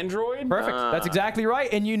 Portlandroid? Perfect. That's exactly right.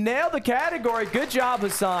 And you nailed the category. Good job,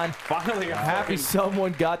 Hasan. Finally, Happy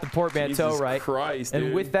someone got the portmanteau Jesus right. Christ, and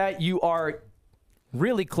dude. with that, you are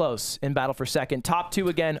really close in battle for second. Top 2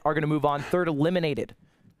 again are going to move on. Third eliminated.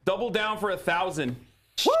 Double down for 1,000.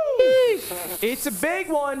 Woo! It's a big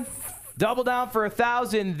one. Double down for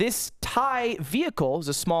 1,000. This tie vehicle is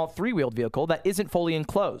a small 3-wheeled vehicle that isn't fully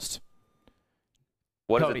enclosed.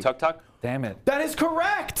 What is Cody. it? Tuk Tuk? Damn it. That is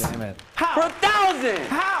correct. Damn it. How? For 1,000!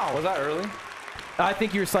 How? Was that early? I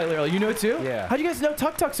think you were slightly early. You know it too? Yeah. How'd you guys know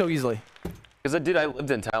Tuk Tuk so easily? Because I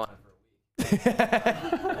lived in Thailand.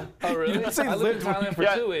 Oh, really? didn't say I lived in lived. Thailand for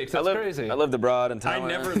 2 weeks. That's crazy. I lived abroad in I Thailand.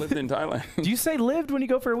 never lived in Thailand. Do you say lived when you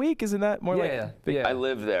go for a week? Isn't that more yeah. I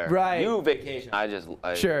lived there. Right. You vacation.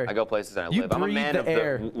 Sure. I go places and I You live. I'm a breathe man the of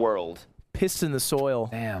air. the world. pissed in the soil?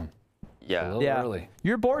 Damn. Yeah. A little Yeah. early.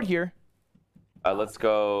 You're bored here. Let's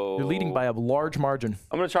go. You're leading by a large margin.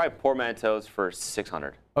 I'm gonna try portmanteaus for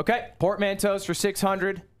 600. Okay, portmanteaus for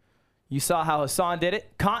 600. You saw how Hasan did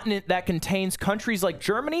it. Continent that contains countries like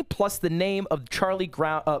Germany plus the name of Charlie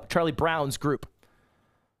Brown's group.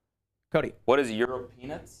 Cody. What is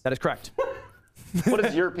Europeanuts? That is correct. What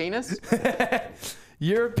is Europeanus?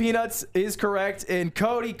 Europeanuts is correct. And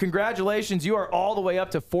Cody, congratulations. You are all the way up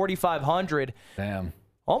to 4,500. Damn.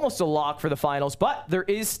 Almost a lock for the finals, but there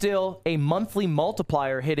is still a monthly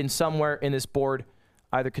multiplier hidden somewhere in this board.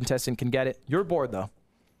 Either contestant can get it. Your board, though.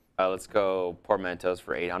 Let's go portmanteaus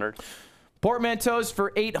for 800. Portmanteaus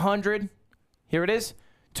for 800. Here it is.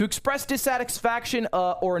 To express dissatisfaction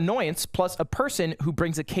or annoyance, plus a person who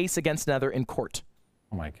brings a case against another in court.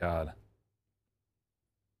 Oh my God.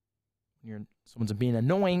 Someone's being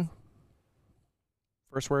annoying.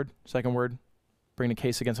 First word, second word, bring a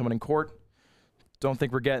case against someone in court. Don't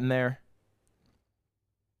think we're getting there.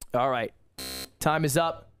 All right. Time is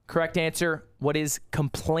up. Correct answer. What is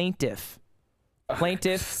complaintiff?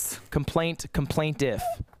 Plaintiff, complaint, complaintiff.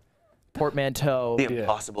 Portmanteau. The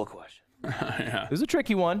impossible question. This is a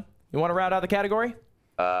tricky one. You want to round out the category?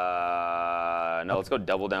 No, let's go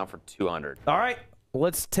double down for 200. All right.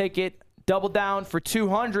 Let's take it double down for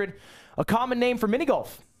 200. A common name for mini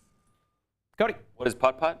golf. Cody. What is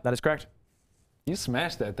putt-putt? That is correct. You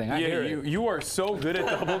smashed that thing. I Yeah, hear it. you are so good at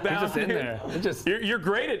double down. It's just in dude. there. It just. You're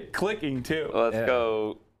great at clicking too. Let's Yeah.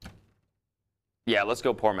 go. Yeah, let's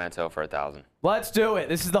go portmanteau for 1,000. Let's do it.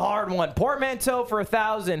 This is the hard one. Portmanteau for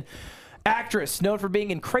 1,000. Actress known for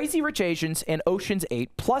being in Crazy Rich Asians and Ocean's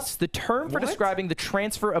 8, plus the term for describing the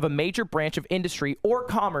transfer of a major branch of industry or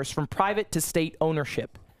commerce from private to state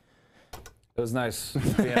ownership. It was nice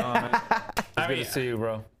being on, man. It's good to see you,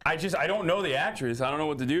 bro. I don't know the actress. I don't know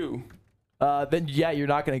what to do. Then, yeah, you're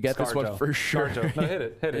not going to get this one ScarJo. for sure. ScarJo. No, hit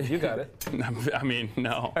it. Hit it. You got it. I mean,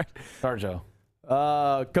 no. ScarJo.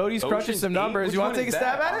 Cody's crunching Ocean's some 8? numbers. Which You want one to take a is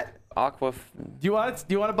stab that? at it? Aqua. Do you want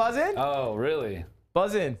to buzz in? Oh, really?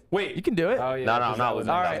 Buzz in. Wait. You can do it. Oh, yeah. No, I'm not losing.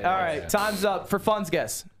 All right. Time's up for Fun's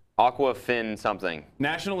guess. Aqua fin something.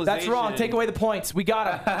 Nationalization. That's wrong. Take away the points. We got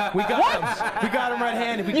him. We got him. We got him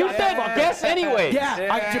red-handed. You said guess anyway. Yeah,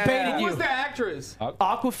 I debated Who you. was the actress?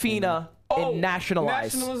 Aquafina and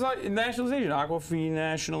nationalized. Nationalization. Aquafina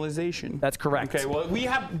nationalization. That's correct. Okay, well,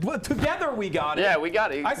 together we got it. Yeah, we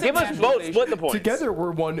got it. I said Give us both. nationalization. Split the points. Together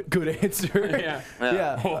we're one good answer. Yeah.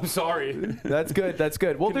 Yeah. Oh, I'm sorry. That's good. That's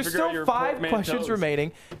good. Well, there's figure out still your 5 portmanteaus. questions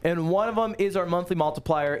remaining, and one of them is our monthly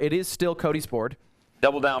multiplier. It is still Cody's board.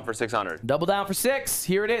 Double down for 600. Double down for 6.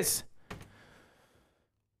 Here it is.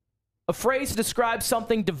 A phrase to describe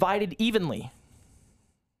something divided evenly.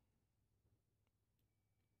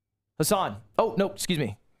 Hasan. Oh, no, excuse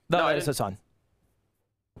me. No, that is Hasan.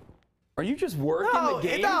 Are you just working the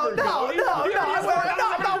game? No, for Cody?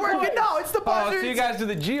 I'm not working. No, it's the buzzer. Oh, so you guys do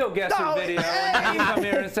the GeoGuessr video, and then you come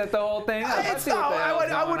here and set the whole thing up.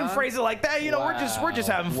 I wouldn't phrase it like that. You know, we're just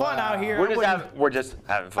having fun out here. We're just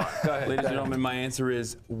having fun. Go ahead. Ladies and gentlemen, my answer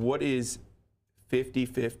is, what is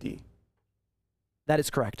 50-50? That is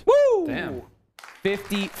correct. Woo! Damn.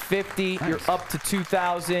 50-50. Nice. You're up to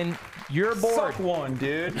 2,000. You're bored. Suck one,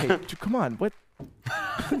 dude. Hey, come on. What?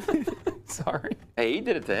 Sorry. Hey, he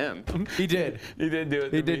did it to him. He did. He did do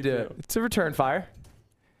it. He did do it. It's a return fire.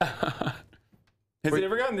 Has it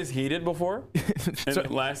ever gotten this heated before? In the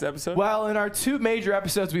last episode? Well, in our 2 major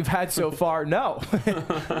episodes we've had so far, no.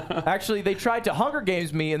 Actually, they tried to Hunger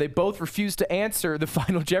Games me, and they both refused to answer the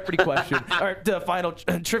final Jeopardy question, or the final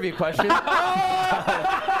trivia question. No,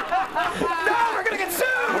 we're gonna get sued.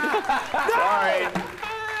 No! Sorry.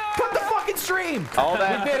 Put the fucking stream. All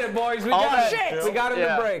that. We did it, boys. We All got that it. shit. We got him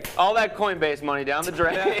to break. All that Coinbase money down the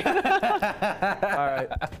drain. All right.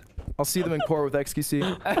 I'll see them in court with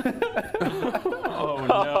XQC. Oh, no.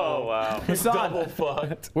 Oh, wow. Hasan, Double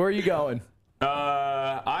fucked. where are you going?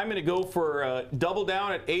 I'm going to go for double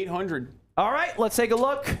down at 800. All right, let's take a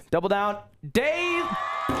look. Double down. Dave.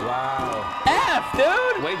 Wow. F,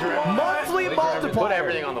 dude. Wager Monthly multiplier. Put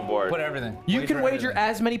everything on the board. Put everything. You can wager everything.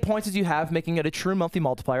 as many points as you have, making it a true monthly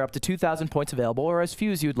multiplier, up to 2,000 points available, or as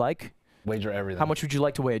few as you'd like. Wager everything. How much would you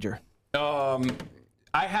like to wager?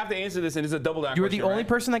 I have to answer this, and it's a double down You're question. the only right?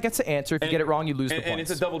 person that gets to answer. If you get it wrong, you lose the points. And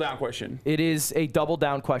it's a double down question. It is a double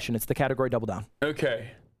down question. It's the category double down.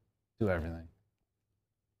 Okay. Do everything.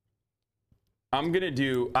 I'm going to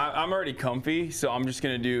do, I'm already comfy, so I'm just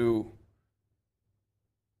going to do,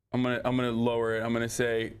 I'm gonna lower it. I'm going to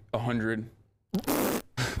say 100.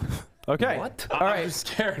 Okay. What? All right. I'm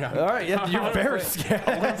scared. All right. Yeah, you're very scared.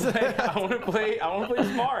 I want to play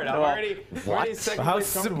smart. I'm already second How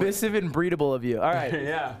place comfortable. submissive and breedable of you. All right.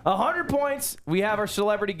 Yeah. 100 points. We have our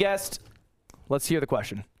celebrity guest. Let's hear the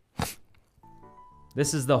question.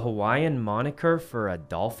 This is the Hawaiian moniker for a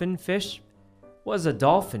dolphin fish. What is a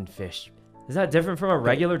dolphin fish? Is that different from a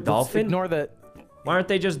regular dolphin? Ignore the. Why aren't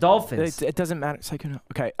they just dolphins? It doesn't matter.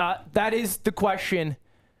 Okay. That is the question.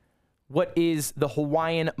 What is the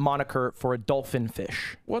Hawaiian moniker for a dolphin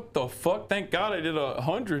fish? What the fuck? Thank God I did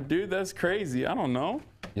 100, dude. That's crazy. I don't know.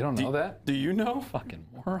 You don't know that? Do you know? Fucking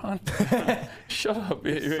moron. Shut up.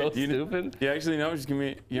 So stupid. You actually know? Just give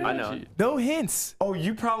me. I know. No hints. Oh,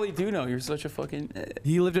 you probably do know. You're such a fucking.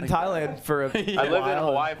 He lived in Thailand for a I lived in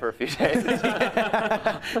Hawaii for a few days.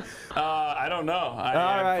 I don't know. All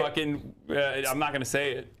right. Fucking. I'm not gonna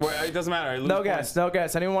say it. Well, it doesn't matter. I lose No points. guess. No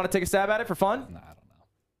guess. Anyone want to take a stab at it for fun? Nah, I don't know.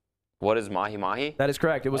 What is mahi mahi? That is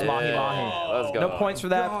correct. It was mahi mahi. Let's go. No points for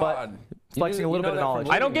that, but flexing a little bit of knowledge.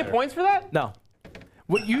 I don't get points for that? No.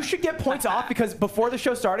 Well, you should get points off because before the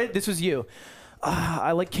show started, this was you.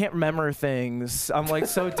 I can't remember things. I'm like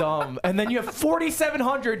so dumb. And then you have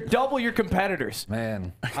 4,700, double your competitors.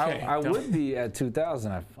 Man, I would be at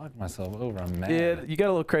 2,000. I fucked myself over. I'm mad. Yeah, you got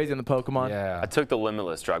a little crazy on the Pokemon. Yeah. I took the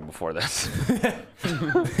Limitless drug before this.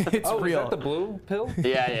 It's Oh, real. is that the blue pill?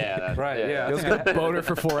 yeah. That's, Right, yeah. You'll get a boner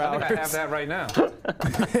for 4 hours. I think I have that right now.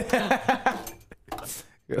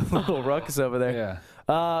 A little ruckus over there. Yeah.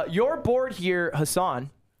 Your board here, Hasan.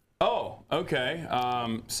 Oh, okay.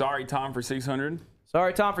 Sorry, Tom, for 600.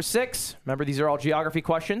 Sorry, Tom, for 6. Remember, these are all geography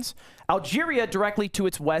questions. Algeria directly to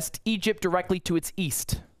its west, Egypt directly to its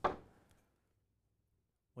east.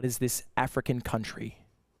 What is this African country?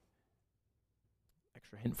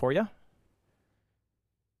 Extra hint for you.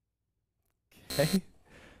 Okay.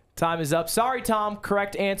 Time is up. Sorry, Tom.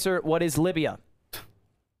 Correct answer. What is Libya?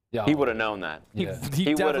 Yeah. He would have known that. He Yeah.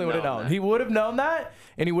 definitely would have known. that. He would have known that,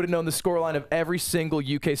 and he would have known the scoreline of every single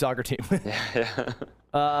UK soccer team.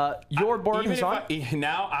 Your board, Even if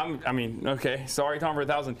Hasan? okay. Sorry, Tom, for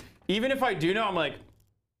 1,000. Even if I do know, I'm like,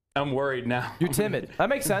 I'm worried now. You're timid. That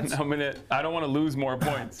makes sense. I don't want to lose more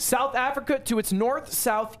points. South Africa to its north,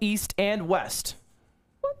 south, east, and west.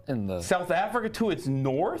 In the South Africa to its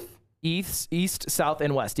north? East, south,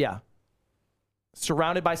 and west. Yeah.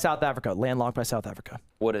 Surrounded by South Africa. Landlocked by South Africa.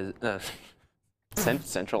 What is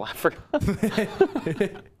Central Africa?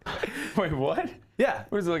 Wait, what? Yeah.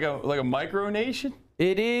 What is it, like a micronation?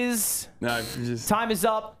 It is. No, Time is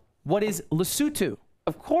up. What is Lesotho?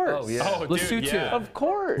 Of course. Oh, yeah. Oh, dude, Lesotho. yeah. Of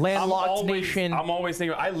course. Landlocked nation. I'm always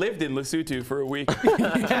thinking. I lived in Lesotho for a week.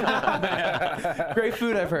 Great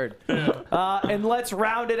food, I've heard. And let's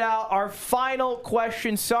round it out. Our final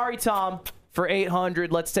question. Sorry, Tom, for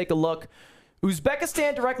 800. Let's take a look.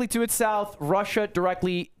 Uzbekistan directly to its south. Russia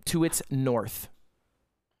directly to its north.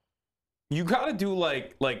 You gotta do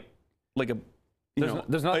like a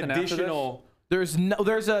There's nothing additional. There's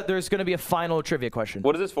going to be a final trivia question.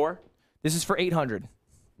 What is this for? This is for 800.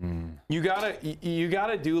 You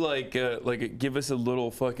gotta do like give us a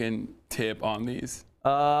little fucking tip on these.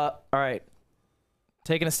 All right.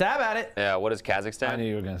 Taking a stab at it. Yeah. What is Kazakhstan? I knew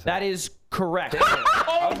you were gonna say. That is correct.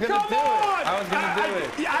 I was gonna do it. I was gonna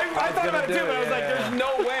do it. I thought about it too, but I was like, there's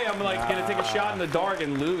no way I'm like gonna take a shot in the dark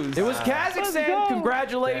and lose. It was Kazakhstan.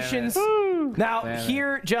 Congratulations. Now, Damn it.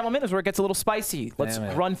 here, gentlemen, is where it gets a little spicy. Let's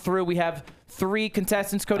run through. We have 3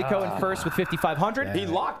 contestants. Cody Cohen first with 5,500. He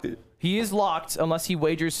locked it. He is locked unless he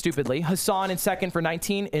wagers stupidly. Hasan in second for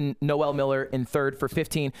 19 and Noel Miller in third for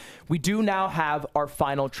 15. We do now have our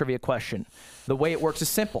final trivia question. The way it works is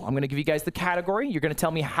simple. I'm going to give you guys the category. You're going to tell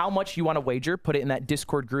me how much you want to wager. Put it in that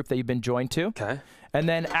Discord group that you've been joined to. Okay. And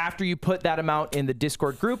then after you put that amount in the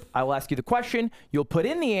Discord group, I will ask you the question. You'll put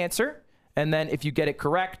in the answer. And then if you get it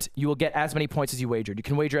correct, you will get as many points as you wagered. You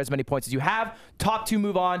can wager as many points as you have. Top 2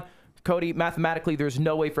 move on. Cody, mathematically, there's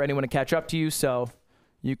no way for anyone to catch up to you. So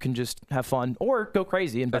you can just have fun or go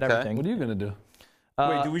crazy and bet everything. What are you gonna do?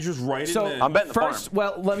 Wait, do we just write it? in I'm betting the first, farm.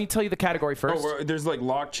 well, let me tell you the category first. there's like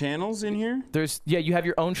locked channels in here. You have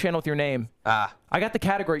your own channel with your name. I got the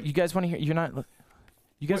category. You guys want to hear? You're not.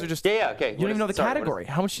 You guys are just. Yeah. Okay. You don't even know the category.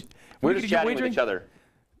 How much? We're just chatting with each other.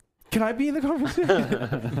 Can I be in the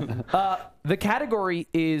conversation? The category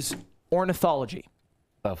is ornithology.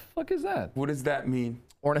 The fuck is that? What does that mean?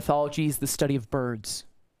 Ornithology is the study of birds,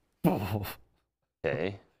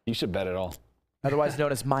 Okay. You should bet it all. otherwise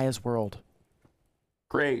known as Maya's world.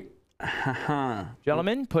 Great.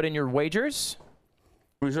 Gentlemen, put in your wagers.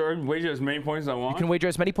 We should wager as many points as I want. You can wager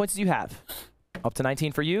as many points as you have. Up to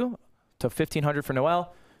 19 for you, to 1,500 for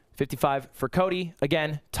Noel, 55 for Cody.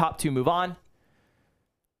 Again, top 2 move on.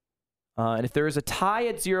 And if there is a tie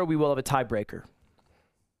at 0, we will have a tiebreaker.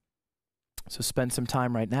 So spend some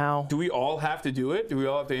time right now. Do we all have to do it? Do we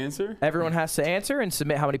all have to answer? Everyone has to answer and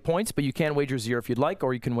submit how many points, but you can wager 0 if you'd like,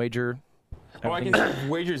 or you can wager. Oh, I can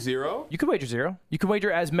wager 0? You could wager 0. You can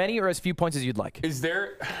wager as many or as few points as you'd like. Is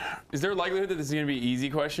there a likelihood that this is going to be an easy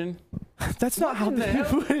question? That's not how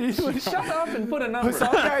Shut up and put a number.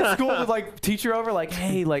 Some guy at school would like teacher over like,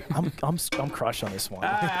 hey, like I'm crushed on this one.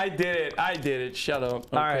 I did it. I did it. Shut up.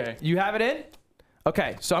 Okay. All right, you have it in?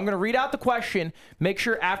 Okay, so I'm going to read out the question. Make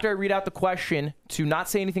sure after I read out the question to not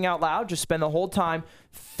say anything out loud. Just spend the whole time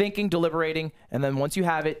thinking, deliberating, and then once you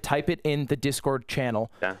have it, type it in the Discord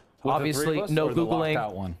channel. Yeah. Obviously, no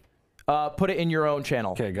Googling. One? Put it in your own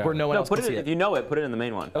channel where no one else put can it see if you know it. Put it in the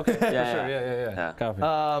main one. Okay. Yeah, Sure. yeah. Yeah. Copy.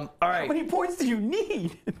 All right, How many points do you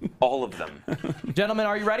need? All of them. gentlemen,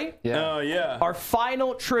 are you ready? Yeah. Oh, yeah. Our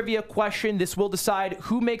final trivia question. This will decide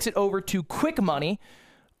who makes it over to Quick Money,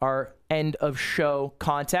 our end of show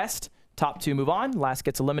contest. Top 2 move on. Last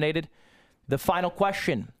gets eliminated. The final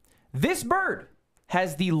question. This bird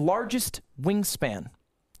has the largest wingspan.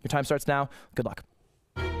 Your time starts now. Good luck.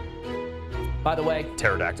 By the way,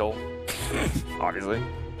 Pterodactyl. Obviously.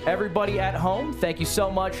 everybody at home, thank you so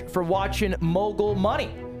much for watching Mogul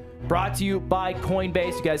Money. Brought to you by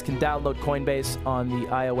Coinbase. You guys can download Coinbase on the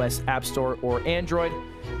iOS App Store or Android.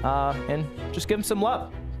 And just give them some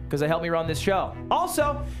love because they help me run this show.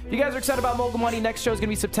 Also, if you guys are excited about Mogul Money, next show is going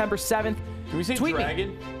to be September 7th. Can we say Tweet me.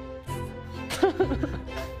 dragon?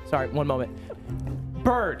 Sorry, one moment.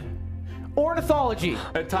 Bird. Ornithology.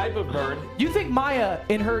 A type of bird. You think Maya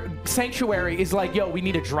in her sanctuary is like, yo, we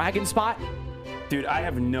need a dragon spot? Dude, I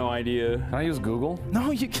have no idea. Can I use Google?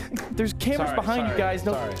 No, you can't. There's cameras behind you guys.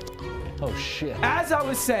 No. Sorry. Oh shit. As I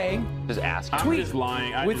was saying, Just ask. I'm tweet just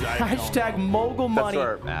lying. I with just- I don't hashtag know. Mogul That's Money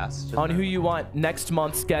our ass. Just on who you want next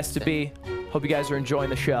month's guest to be. Hope you guys are enjoying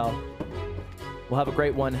the show. We'll have a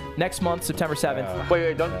great one next month, September 7th.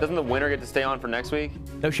 Wait, doesn't the winner get to stay on for next week?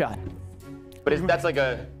 No shot. But that's like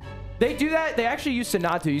a They do that. They actually used to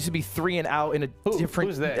not do. It used to be 3 and out in a different.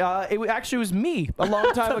 Who's that? It actually was me a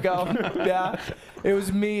long time ago. Yeah, it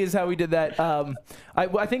was me is how we did that.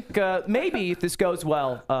 I think maybe if this goes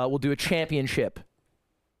well, we'll do a championship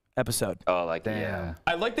episode. Oh, like Damn.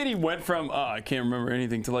 I like that he went from I can't remember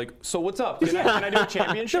anything to like, so what's up? Can I do a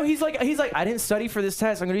championship? No, he's like I didn't study for this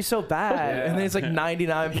test. I'm gonna be so bad. And then it's like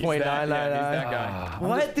 99.999. He's that guy.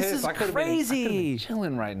 What? This is I could've crazy. been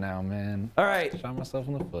chilling right now, man. All right. Shot myself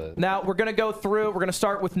in the foot. Now we're gonna go through. We're gonna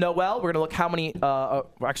start with Noel. We're gonna look how many.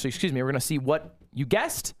 Actually, excuse me. We're gonna see what you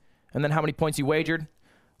guessed, and then how many points you wagered.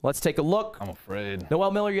 Let's take a look. I'm afraid.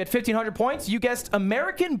 Noel Miller, you had 1,500 points. You guessed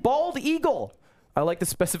American bald eagle. I like the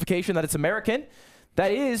specification that it's American.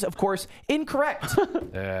 That is, of course, incorrect.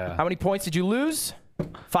 Yeah. How many points did you lose?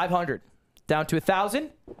 500. Down to 1,000.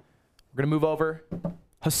 We're gonna move over.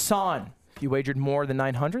 Hasan, if you wagered more than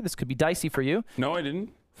 900, this could be dicey for you. No, I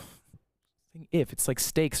didn't. If it's like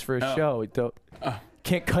stakes for a show,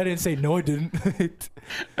 can't cut in and say no, I didn't.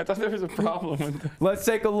 I thought there was a problem with that. Let's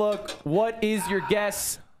take a look. What is your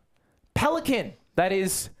guess? Pelican. That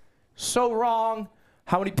is so wrong.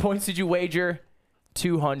 How many points did you wager?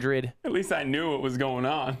 200. At least I knew what was going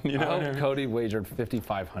on. You know I what I hope mean? Cody wagered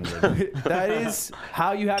 5,500. That is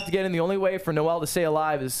how you have to get in. The only way for Noel to stay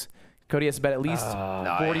alive is Cody has to bet at least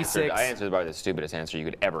No, 46. I answered probably the stupidest answer you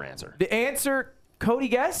could ever answer. The answer Cody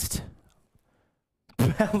guessed?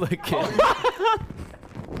 Pelican.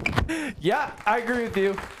 Yeah, I agree with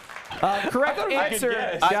you. Correct answer,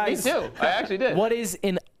 guys. Me too. I actually did. What is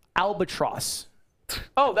an albatross?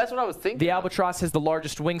 Oh, that's what I was thinking. The albatross has the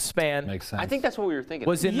largest wingspan. Makes sense. I think that's what we were thinking.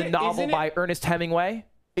 Was in the novel isn't it- by Ernest Hemingway.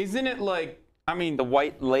 Isn't it like, I mean, the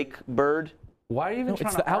white lake bird. Why are you even No, trying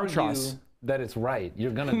it's to the albatross. argue that it's right?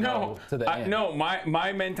 You're gonna no, go to the end. no,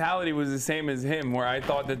 my mentality was the same as him, where I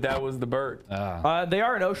thought that was the bird. They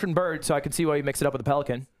are an ocean bird, so I can see why you mix it up with a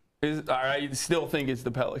pelican. I still think it's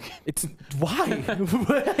the pelican. It's why?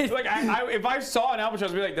 Like, if I saw an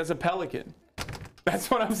albatross, I'd be like, that's a pelican.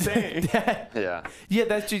 That's what I'm saying. Yeah. Yeah,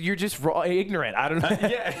 that's just, you're just raw, ignorant. I don't know.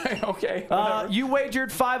 Yeah, okay. whatever. You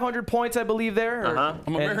wagered 500 points, I believe, there. I'm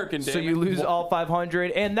American, so damn you it. lose all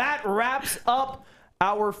 500. And that wraps up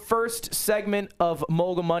our first segment of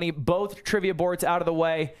Mogul Money. Both trivia boards out of the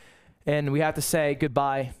way. And we have to say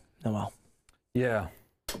goodbye, Noel. Yeah.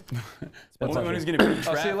 Only one who's gonna be in I'll see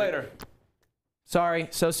you traffic. later. Sorry,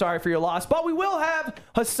 so sorry for your loss. But we will have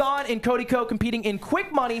Hasan and Cody Co competing in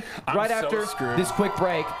quick money right so after screwed. this quick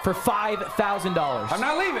break for $5,000. I'm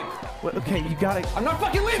not leaving. Well, okay, you got it. I'm not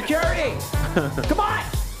fucking leaving. Security! Come on!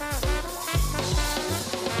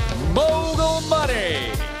 Mogul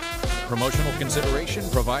Money. Promotional consideration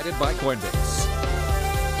provided by Coinbase.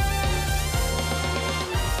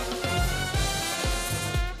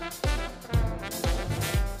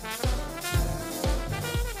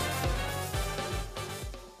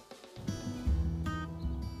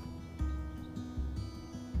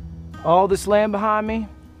 All this land behind me,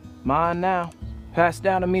 mine now, passed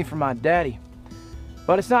down to me from my daddy.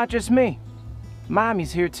 But it's not just me.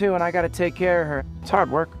 Mommy's here too, and I gotta take care of her. It's hard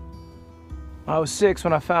work. I was 6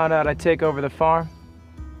 when I found out I'd take over the farm.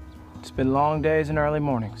 It's been long days and early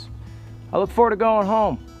mornings. I look forward to going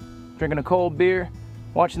home, drinking a cold beer,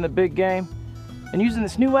 watching the big game, and using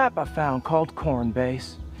this new app I found called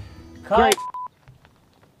Coinbase. Great.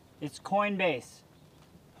 It's Coinbase.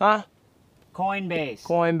 Huh? Coinbase.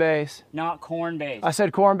 Coinbase. Not Cornbase. I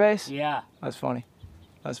said Cornbase? Yeah. That's funny.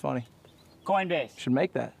 That's funny. Coinbase. Should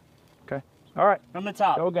make that. Okay. All right. From the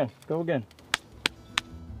top. Go again. Go again.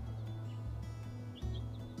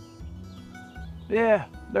 Yeah,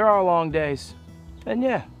 there are long days. And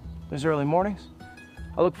yeah, there's early mornings.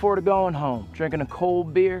 I look forward to going home, drinking a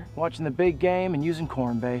cold beer, watching the big game, and using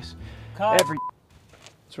Coinbase. Cut.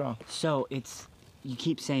 What's wrong? So it's, you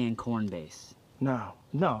keep saying Cornbase. No.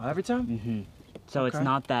 No, every time? Mm-hmm. So it's Okay.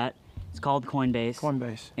 not that. It's called Coinbase.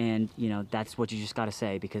 Coinbase. And, you know, that's what you just got to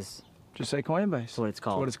say because Just say Coinbase. that's what it's That's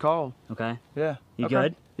called. what it's called. Okay? Yeah. You Okay.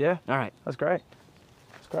 good? Yeah. All right. That's great.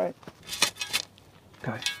 That's great.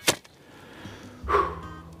 Okay.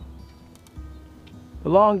 The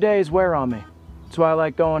long days wear on me. That's why I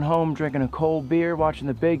like going home, drinking a cold beer, watching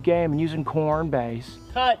the big game, and using Coinbase.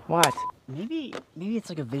 Cut. What? Maybe it's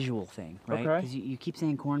like a visual thing, right? Okay. Because you keep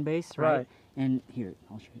saying Cornbase, right? Right. And here,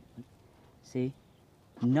 I'll show you. See?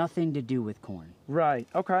 Nothing to do with corn. Right.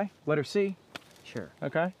 Okay. Letter C. Sure.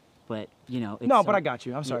 Okay. But, you know, it's No, but I got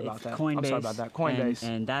you. I'm sorry it's about that. Coinbase, I'm sorry about that. Coinbase.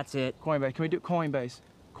 And that's it. Coinbase. Can we do Coinbase?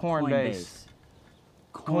 Coinbase.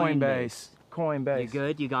 Coinbase. Coinbase. You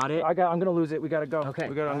good? You got it? I'm gonna lose it. We gotta go. Okay.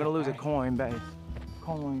 I'm gonna lose it. Coinbase.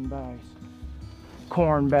 Coinbase.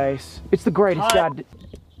 Coinbase. It's the greatest Cut. god.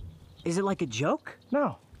 Is it like a joke?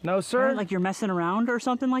 No. No, sir. Like you're messing around or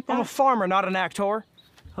something like that? I'm a farmer, not an actor.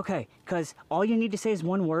 Okay, because all you need to say is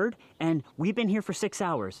one word, and we've been here for 6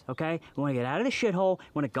 hours, okay? We want to get out of the shithole. We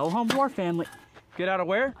want to go home to our family. Get out of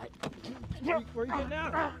where? Where are you getting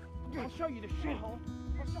out of? I'll show you the shithole.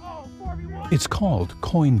 Oh, 4v1. It's called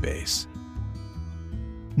Coinbase,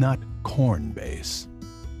 not Cornbase.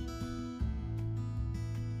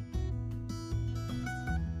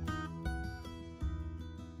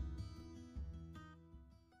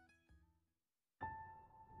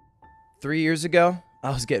 Three years ago,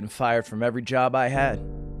 I was getting fired from every job I had.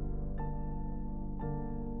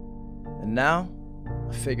 And now,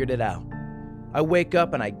 I figured it out. I wake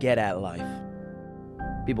up and I get at life.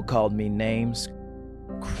 People called me names,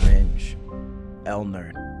 cringe,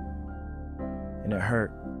 L-nerd. And it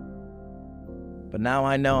hurt. But now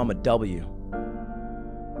I know I'm a W.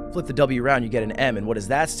 Flip the W around, you get an M, and what does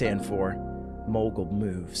that stand for? Mogul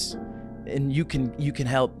moves. And you can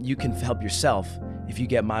help yourself if you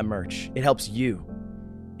get my merch. It helps you.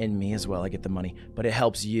 And me as well, I get the money. But it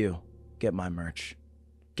helps you get my merch.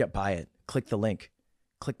 Buy it. Click the link.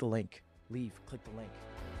 Click the link. Leave. Click the link.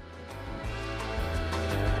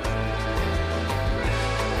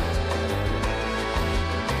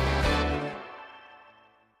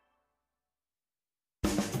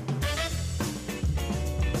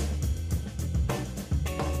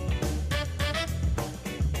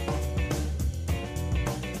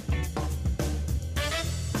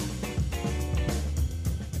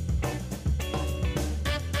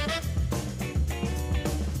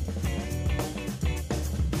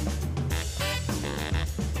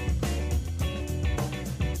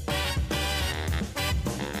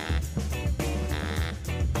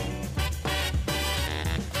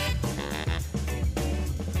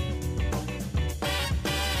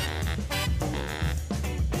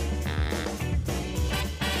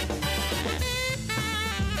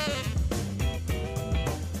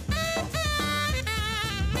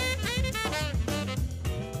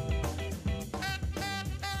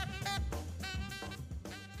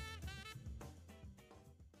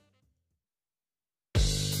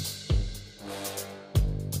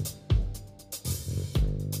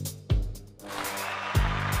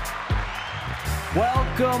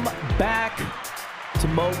 Welcome back to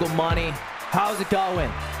Mogul Money. How's it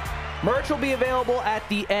going? Merch will be available at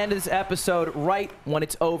the end of this episode, right when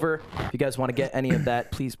it's over. If you guys want to get any of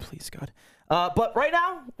that, please, God. But right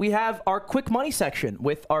now, we have our quick money section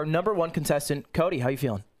with our #1 contestant, Cody. How you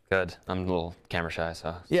feeling? Good. I'm a little camera shy,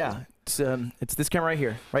 so. Yeah, it's this camera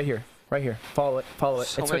right here. Follow it. So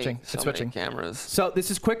it's switching. So many cameras. So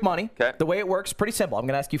this is quick money. Okay. The way it works, pretty simple. I'm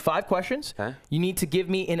going to ask you 5 questions. Okay. You need to give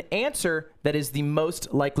me an answer that is the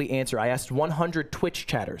most likely answer. I asked 100 Twitch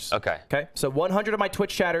chatters. Okay. Okay. So 100 of my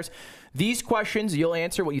Twitch chatters. These questions, you'll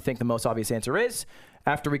answer what you think the most obvious answer is.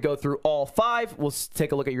 After we go through all 5, we'll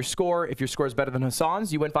take a look at your score. If your score is better than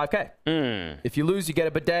Hasan's, you win 5K. If you lose, you get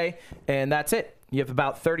a bidet, and that's it. You have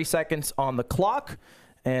about 30 seconds on the clock,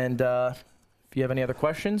 and if you have any other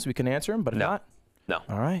questions, we can answer them, but if not. No.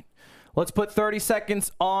 All right. Let's put 30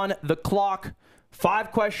 seconds on the clock.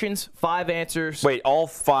 5 questions, 5 answers. Wait, all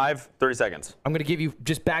 5, 30 seconds. I'm going to give you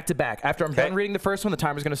just back to back. After I'm done reading the first one, the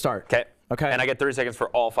timer's going to start. Okay. Okay. And I get 30 seconds for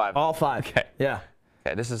all 5. All 5. Okay. Yeah.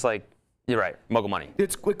 Okay, this is like, you're right, Mogul Money.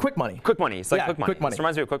 It's quick money. Quick money. It's like Yeah, quick money. quick money. This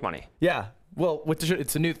reminds me of Quick Money. Yeah. Well,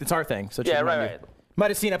 it's our thing. So it should Yeah, remind right. You. Might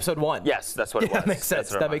have seen episode 1. Yes, that's what it was. That makes sense.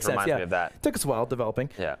 That makes sense. Reminds Yeah. me of that. Took us a while developing.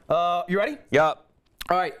 Yeah. You ready? Yup.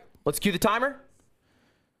 All right. Let's cue the timer.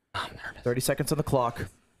 I'm nervous. 30 seconds on the clock.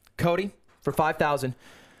 Cody, for 5,000.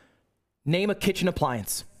 Name a kitchen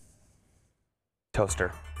appliance.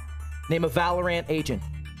 Toaster. Name a Valorant agent.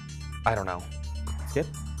 I don't know. Skip.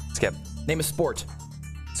 Skip. Name a sport.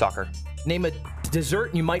 Soccer. Name a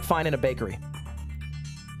dessert you might find in a bakery.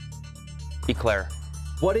 Eclair.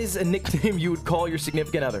 What is a nickname you would call your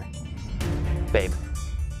significant other? Babe.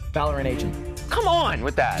 Valorant agent. Come on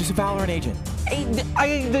with that. Just a Valorant agent.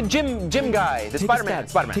 The gym guy. The Spider-Man.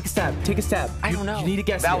 Spider-Man. Take a stab. I don't know. You need to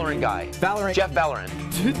guess. Valorant guy. Valorant. Jeff Valorant.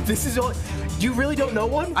 Dude, this is all. You really don't know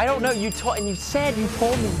one? I don't know. You told me. It's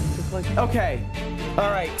like, okay.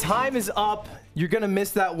 All right. Time is up. You're gonna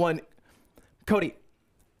miss that one. Cody,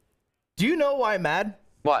 do you know why I'm mad?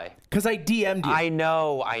 Why? Because I DM'd you. I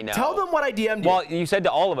know. Tell them what I DM'd you. Well, you said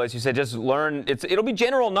to all of us, you said just learn. It'll be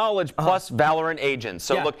general knowledge plus Valorant agents.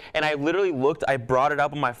 So look, and I literally looked. I brought it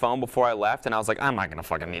up on my phone before I left, and I was like, I'm not gonna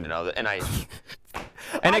fucking need to know that.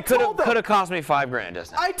 And it could have cost me $5,000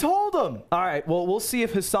 just now. I told him. All right. Well, we'll see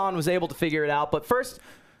if Hasan was able to figure it out. But first,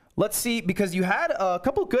 let's see, because you had a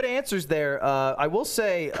couple good answers there. I will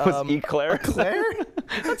say. Was Eclair? Eclair?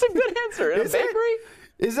 That's a good answer. In a bakery?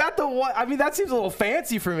 Is that the one? I mean, that seems a little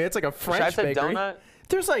fancy for me. It's like a French Should I say bakery. donut?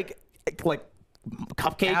 There's like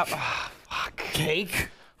cupcake, cake.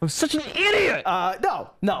 I'm such an idiot.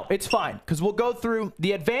 No, it's fine because we'll go through.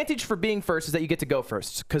 The advantage for being first is that you get to go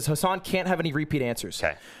first because Hasan can't have any repeat answers.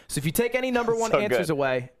 Okay. So if you take any number one answers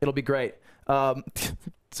away, it'll be great.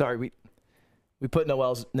 Sorry, we put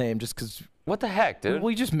Noel's name just because. What the heck, dude?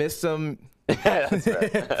 We just missed some. Yeah, that's fair.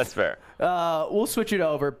 That's fair. We'll switch it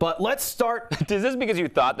over, but let's start. Is this because you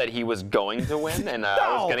thought that he was going to win and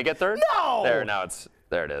I was going to get third? No. There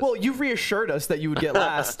it is. Well, you reassured us that you would get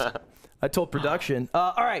last. I told production.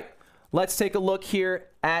 All right, let's take a look here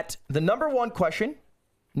at the number one question.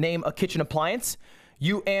 Name a kitchen appliance.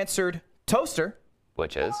 You answered toaster.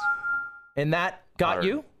 Which is? And that got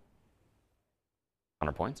you?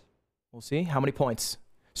 100 points. We'll see. How many points?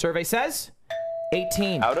 Survey says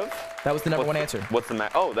 18. Out of? That was the number one answer. What's the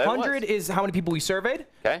max? Oh, that 100 is how many people we surveyed.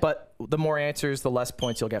 Okay. But the more answers, the less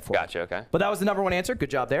points you'll get for it. Gotcha, okay. But that was the number one answer. Good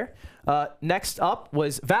job there. Next up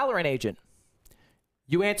was Valorant agent.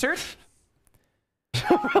 You answered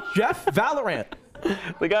Jeff Valorant.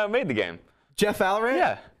 The guy who made the game. Jeff Valorant?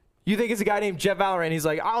 Yeah. You think it's a guy named Jeff Valorant? He's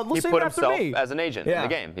like, oh, let's he say put after himself me. as an agent in the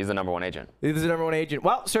game. He's the number one agent. He's the number one agent.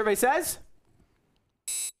 Well, survey says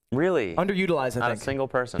really underutilized. I not think. A single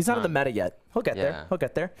person. He's not in the meta yet. He'll get there. He'll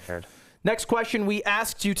get there. Heard. Next question: we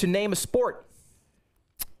asked you to name a sport,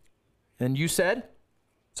 and you said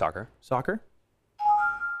soccer. Soccer.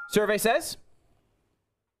 Survey says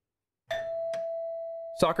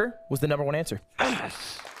soccer was the number one answer.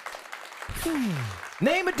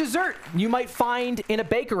 Name a dessert you might find in a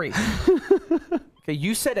bakery. Okay,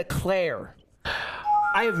 you said eclair.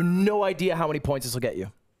 I have no idea how many points this will get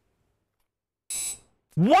you.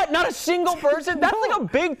 What? Not a single person? That's like a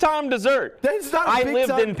big time dessert. That's not a I big lived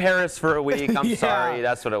time. in Paris for a week. I'm sorry.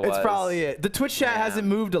 That's what it was. It's probably it. The Twitch chat hasn't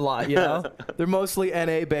moved a lot, you know? They're mostly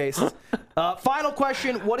NA based. Final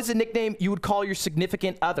question. What is a nickname you would call your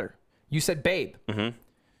significant other? You said babe. Mm-hmm.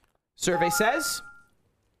 Survey says.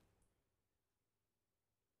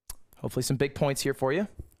 Hopefully some big points here for you.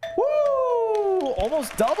 Woo!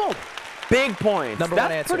 Almost doubled. Big points. Number one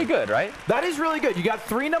answer. That's pretty good, right? That is really good. You got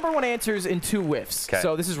 3 number one answers and 2 whiffs. Okay.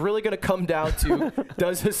 So this is really going to come down to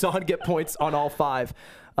does Hasan get points on all 5?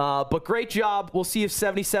 But great job. We'll see if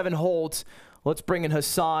 77 holds. Let's bring in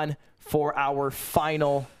Hasan for our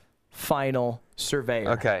final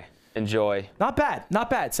surveyor. Okay. Enjoy. Not bad. Not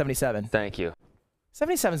bad, 77. Thank you.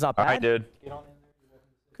 77's not bad. All right, dude.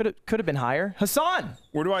 Could have been higher. Hasan!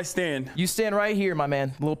 Where do I stand? You stand right here, my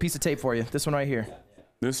man. A little piece of tape for you. This one right here.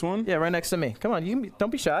 This one? Yeah, right next to me. Come on,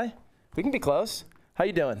 don't be shy. We can be close. How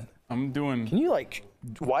you doing? I'm doing. Can you like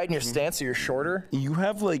widen your stance so you're shorter? You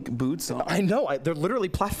have like boots on. I know. They're literally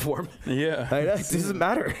platform. Yeah. I know. It doesn't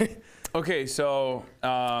matter. Okay, so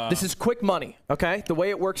this is quick money. Okay, the way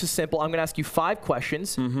it works is simple. I'm gonna ask you 5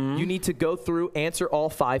 questions. You need to go through, answer all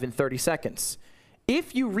 5 in 30 seconds.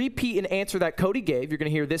 If you repeat an answer that Cody gave, you're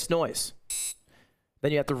gonna hear this noise.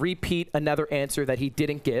 Then you have to repeat another answer that he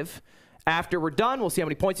didn't give. After we're done, we'll see how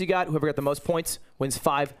many points you got. Whoever got the most points wins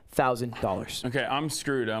 $5,000. Okay, I'm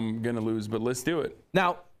screwed. I'm going to lose, but let's do it.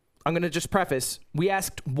 Now, I'm going to just preface. We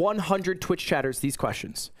asked 100 Twitch chatters these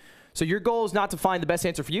questions. So your goal is not to find the best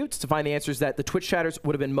answer for you. It's to find the answers that the Twitch chatters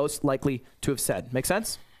would have been most likely to have said. Make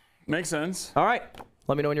sense? Makes sense. All right.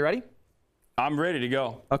 Let me know when you're ready. I'm ready to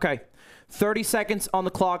go. Okay. 30 seconds on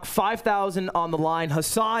the clock. 5,000 on the line.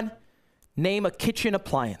 Hasan, name a kitchen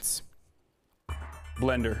appliance.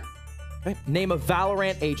 Blender. Okay. Name a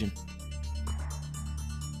Valorant agent.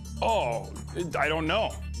 Oh, I don't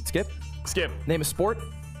know. Skip. Skip. Name a sport.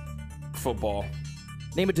 Football.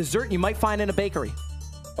 Name a dessert you might find in a bakery.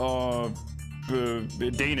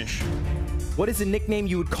 Danish. What is a nickname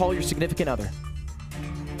you would call your significant other?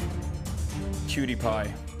 Cutie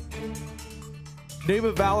pie. Name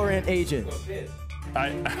a Valorant agent. I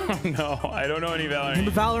don't know. I don't know any Valorant. Name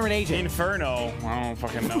a Valorant agent. Inferno. I don't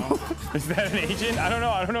fucking know. Is that an agent? I don't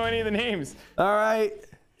know. I don't know any of the names. All right.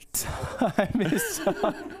 Time is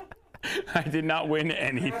up. I did not win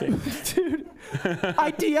anything. Dude,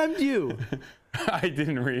 I DM'd you. I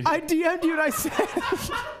didn't read. I DM'd you and I said...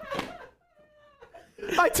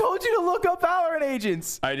 I told you to look up Valorant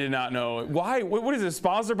agents. I did not know. Why? What is it?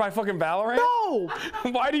 Sponsored by fucking Valorant? No.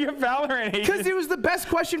 Why do you have Valorant agents? Because it was the best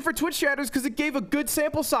question for Twitch chatters because it gave a good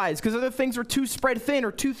sample size because other things were too spread thin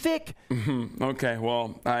or too thick. Okay,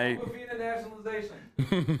 well, Have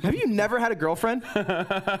you never had a girlfriend?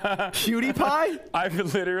 Cutie pie?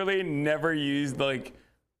 I've literally never used like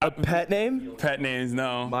a pet name? Pet names,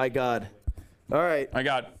 no. My God. All right. I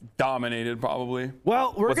got dominated probably.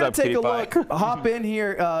 Well, we're going to take a look. Hop in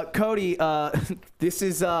here. Cody, this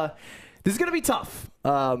is going to be tough.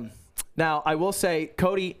 Now, I will say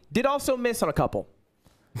Cody did also miss on a couple.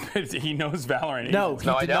 He knows Valorant. No, he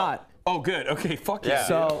did not. Oh, good. Okay, fuck yeah.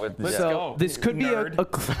 So, Let's go. This could be a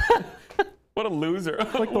what a loser.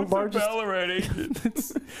 Like the largest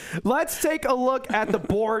Valorant. Let's take a look at the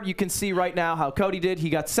board. You can see right now how Cody did. He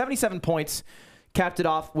got 77 points, capped it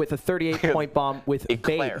off with a 38-point bomb with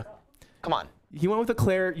Babe. Come on. You went with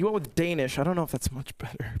Eclair. You went with Danish. I don't know if that's much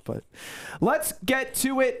better, but let's get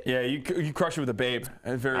to it. Yeah, you crush it with a Babe.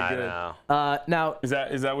 Very good. I know. Now is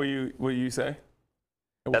that what you say?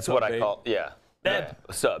 That's what I call Babe.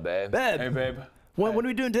 What's up, babe? Babe. Hey, babe. When are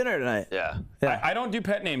we doing dinner tonight? Yeah. I don't do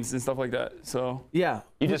pet names and stuff like that. So yeah.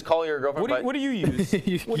 You just call your girlfriend. What do you use?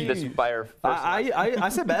 What do you use? By her first I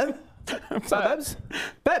said Babe. What's up, Bebs?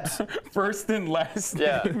 Bebs. First and last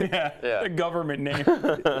name. Yeah. The government name.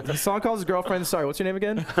 The song calls his girlfriend. Sorry, what's your name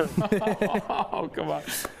again? Oh, come on.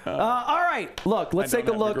 All right. Look, let's take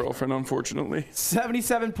a look. Girlfriend, unfortunately.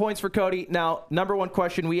 77 points for Cody. Now, number one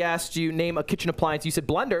question, we asked you name a kitchen appliance. You said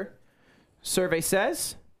blender. Survey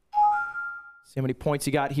says. See how many points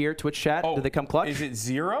you got here, Twitch chat. Did they come clutch? Is it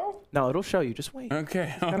 0? No, it'll show you. Just wait.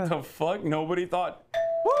 Okay. What the fuck? Nobody thought.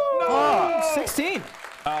 Woo! No! 16.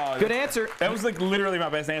 Good answer. That was like literally my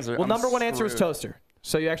best answer. Well, number one answer was toaster.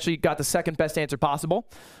 So you actually got the second best answer possible.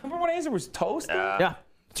 Number one answer was toaster? Yeah,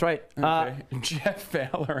 that's right. Okay. Jeff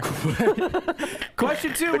Valorant.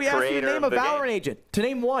 Question 2, we asked you to name a Valorant agent. To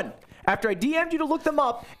name one. After I DM'd you to look them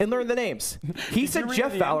up and learn the names. He said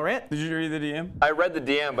Jeff Valorant. Did you read the DM? I read the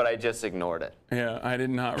DM, but I just ignored it. Yeah, I did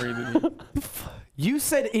not read the DM. You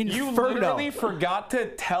said Inferno. You literally forgot to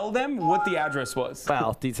tell them what the address was.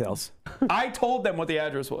 Wow, details. I told them what the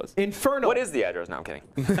address was. Inferno. What is the address? No, I'm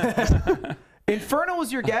kidding. Inferno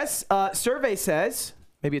was your guess. Survey says,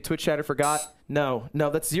 maybe a Twitch chatter forgot. No,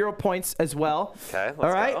 that's 0 points as well. Okay, let's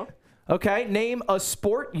All right. go. Okay, name a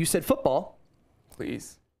sport. You said football.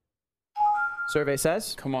 Please. Survey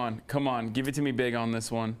says. Come on. Give it to me big on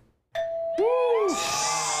this one. Woo!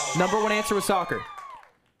 Number one answer was soccer.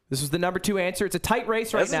 This was the number 2 answer. It's a tight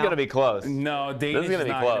race right now. This is going to be close. No, Danish is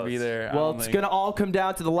not going to be there. Well, it's going to all come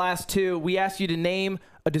down to the last 2. We asked you to name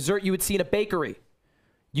a dessert you would see in a bakery.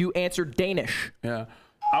 You answered Danish. Yeah.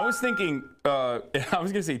 I was thinking, I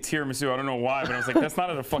was going to say tiramisu. I don't know why, but I was like, that's not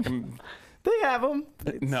a fucking... They have them.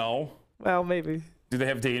 No. Well, maybe. Do they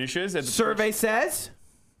have Danishes? At the Survey says...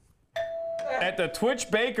 At the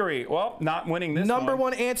Twitch Bakery. Well, not winning this Number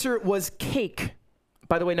one answer was cake.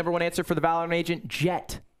 By the way, number one answer for the Valorant agent,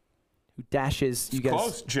 Jet. Who dashes, you guys.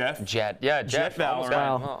 Close, Jeff. Jet. Yeah, Jet.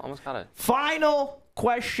 Valorant. Almost got it. Final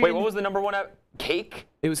question. Wait, what was the number one? Cake?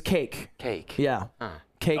 It was cake. Cake. Yeah. Huh.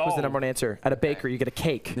 Cake was the number one answer. At a bakery, you get a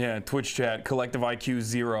cake. Yeah, Twitch chat, collective IQ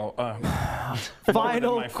 0.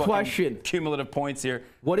 Final question. Cumulative points here.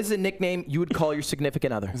 What is a nickname you would call your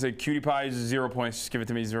significant other? I said Cutie Pie is 0 points. Just give it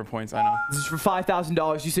to me, 0 points. I know. This is for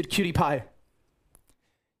 $5,000. You said Cutie Pie.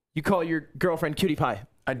 You call your girlfriend Cutie Pie.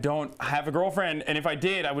 I don't have a girlfriend, and if I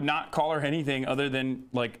did, I would not call her anything other than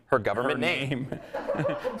like her government name.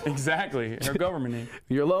 Exactly, her government name.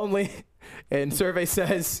 You're lonely, and survey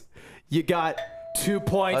says you got 2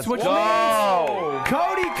 points, which means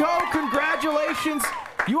Cody, congratulations.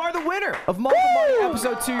 You are the winner of Mogul Money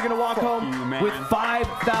Episode 2. You're going to walk home with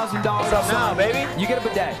 $5,000. What's up now, baby? You get a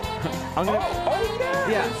bidet. I'm gonna,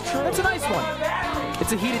 yeah, that's a nice one.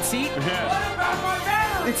 It's a heated seat.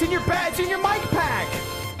 Yeah. It's in your bag. It's in your mic pack.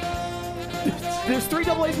 There's 3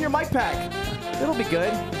 AA's in your mic pack. It'll be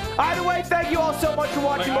good. Either way, thank you all so much for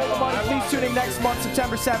watching Mogul Money. Please tune in next month,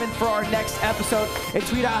 September 7th, for our next episode. And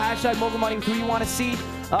tweet out #Mogul Money with who you want to see.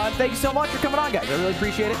 Thank you so much for coming on, guys. I really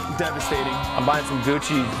appreciate it. Devastating. I'm buying some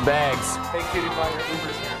Gucci bags. Hey, Cutie Pie, your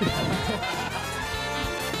Uber's here.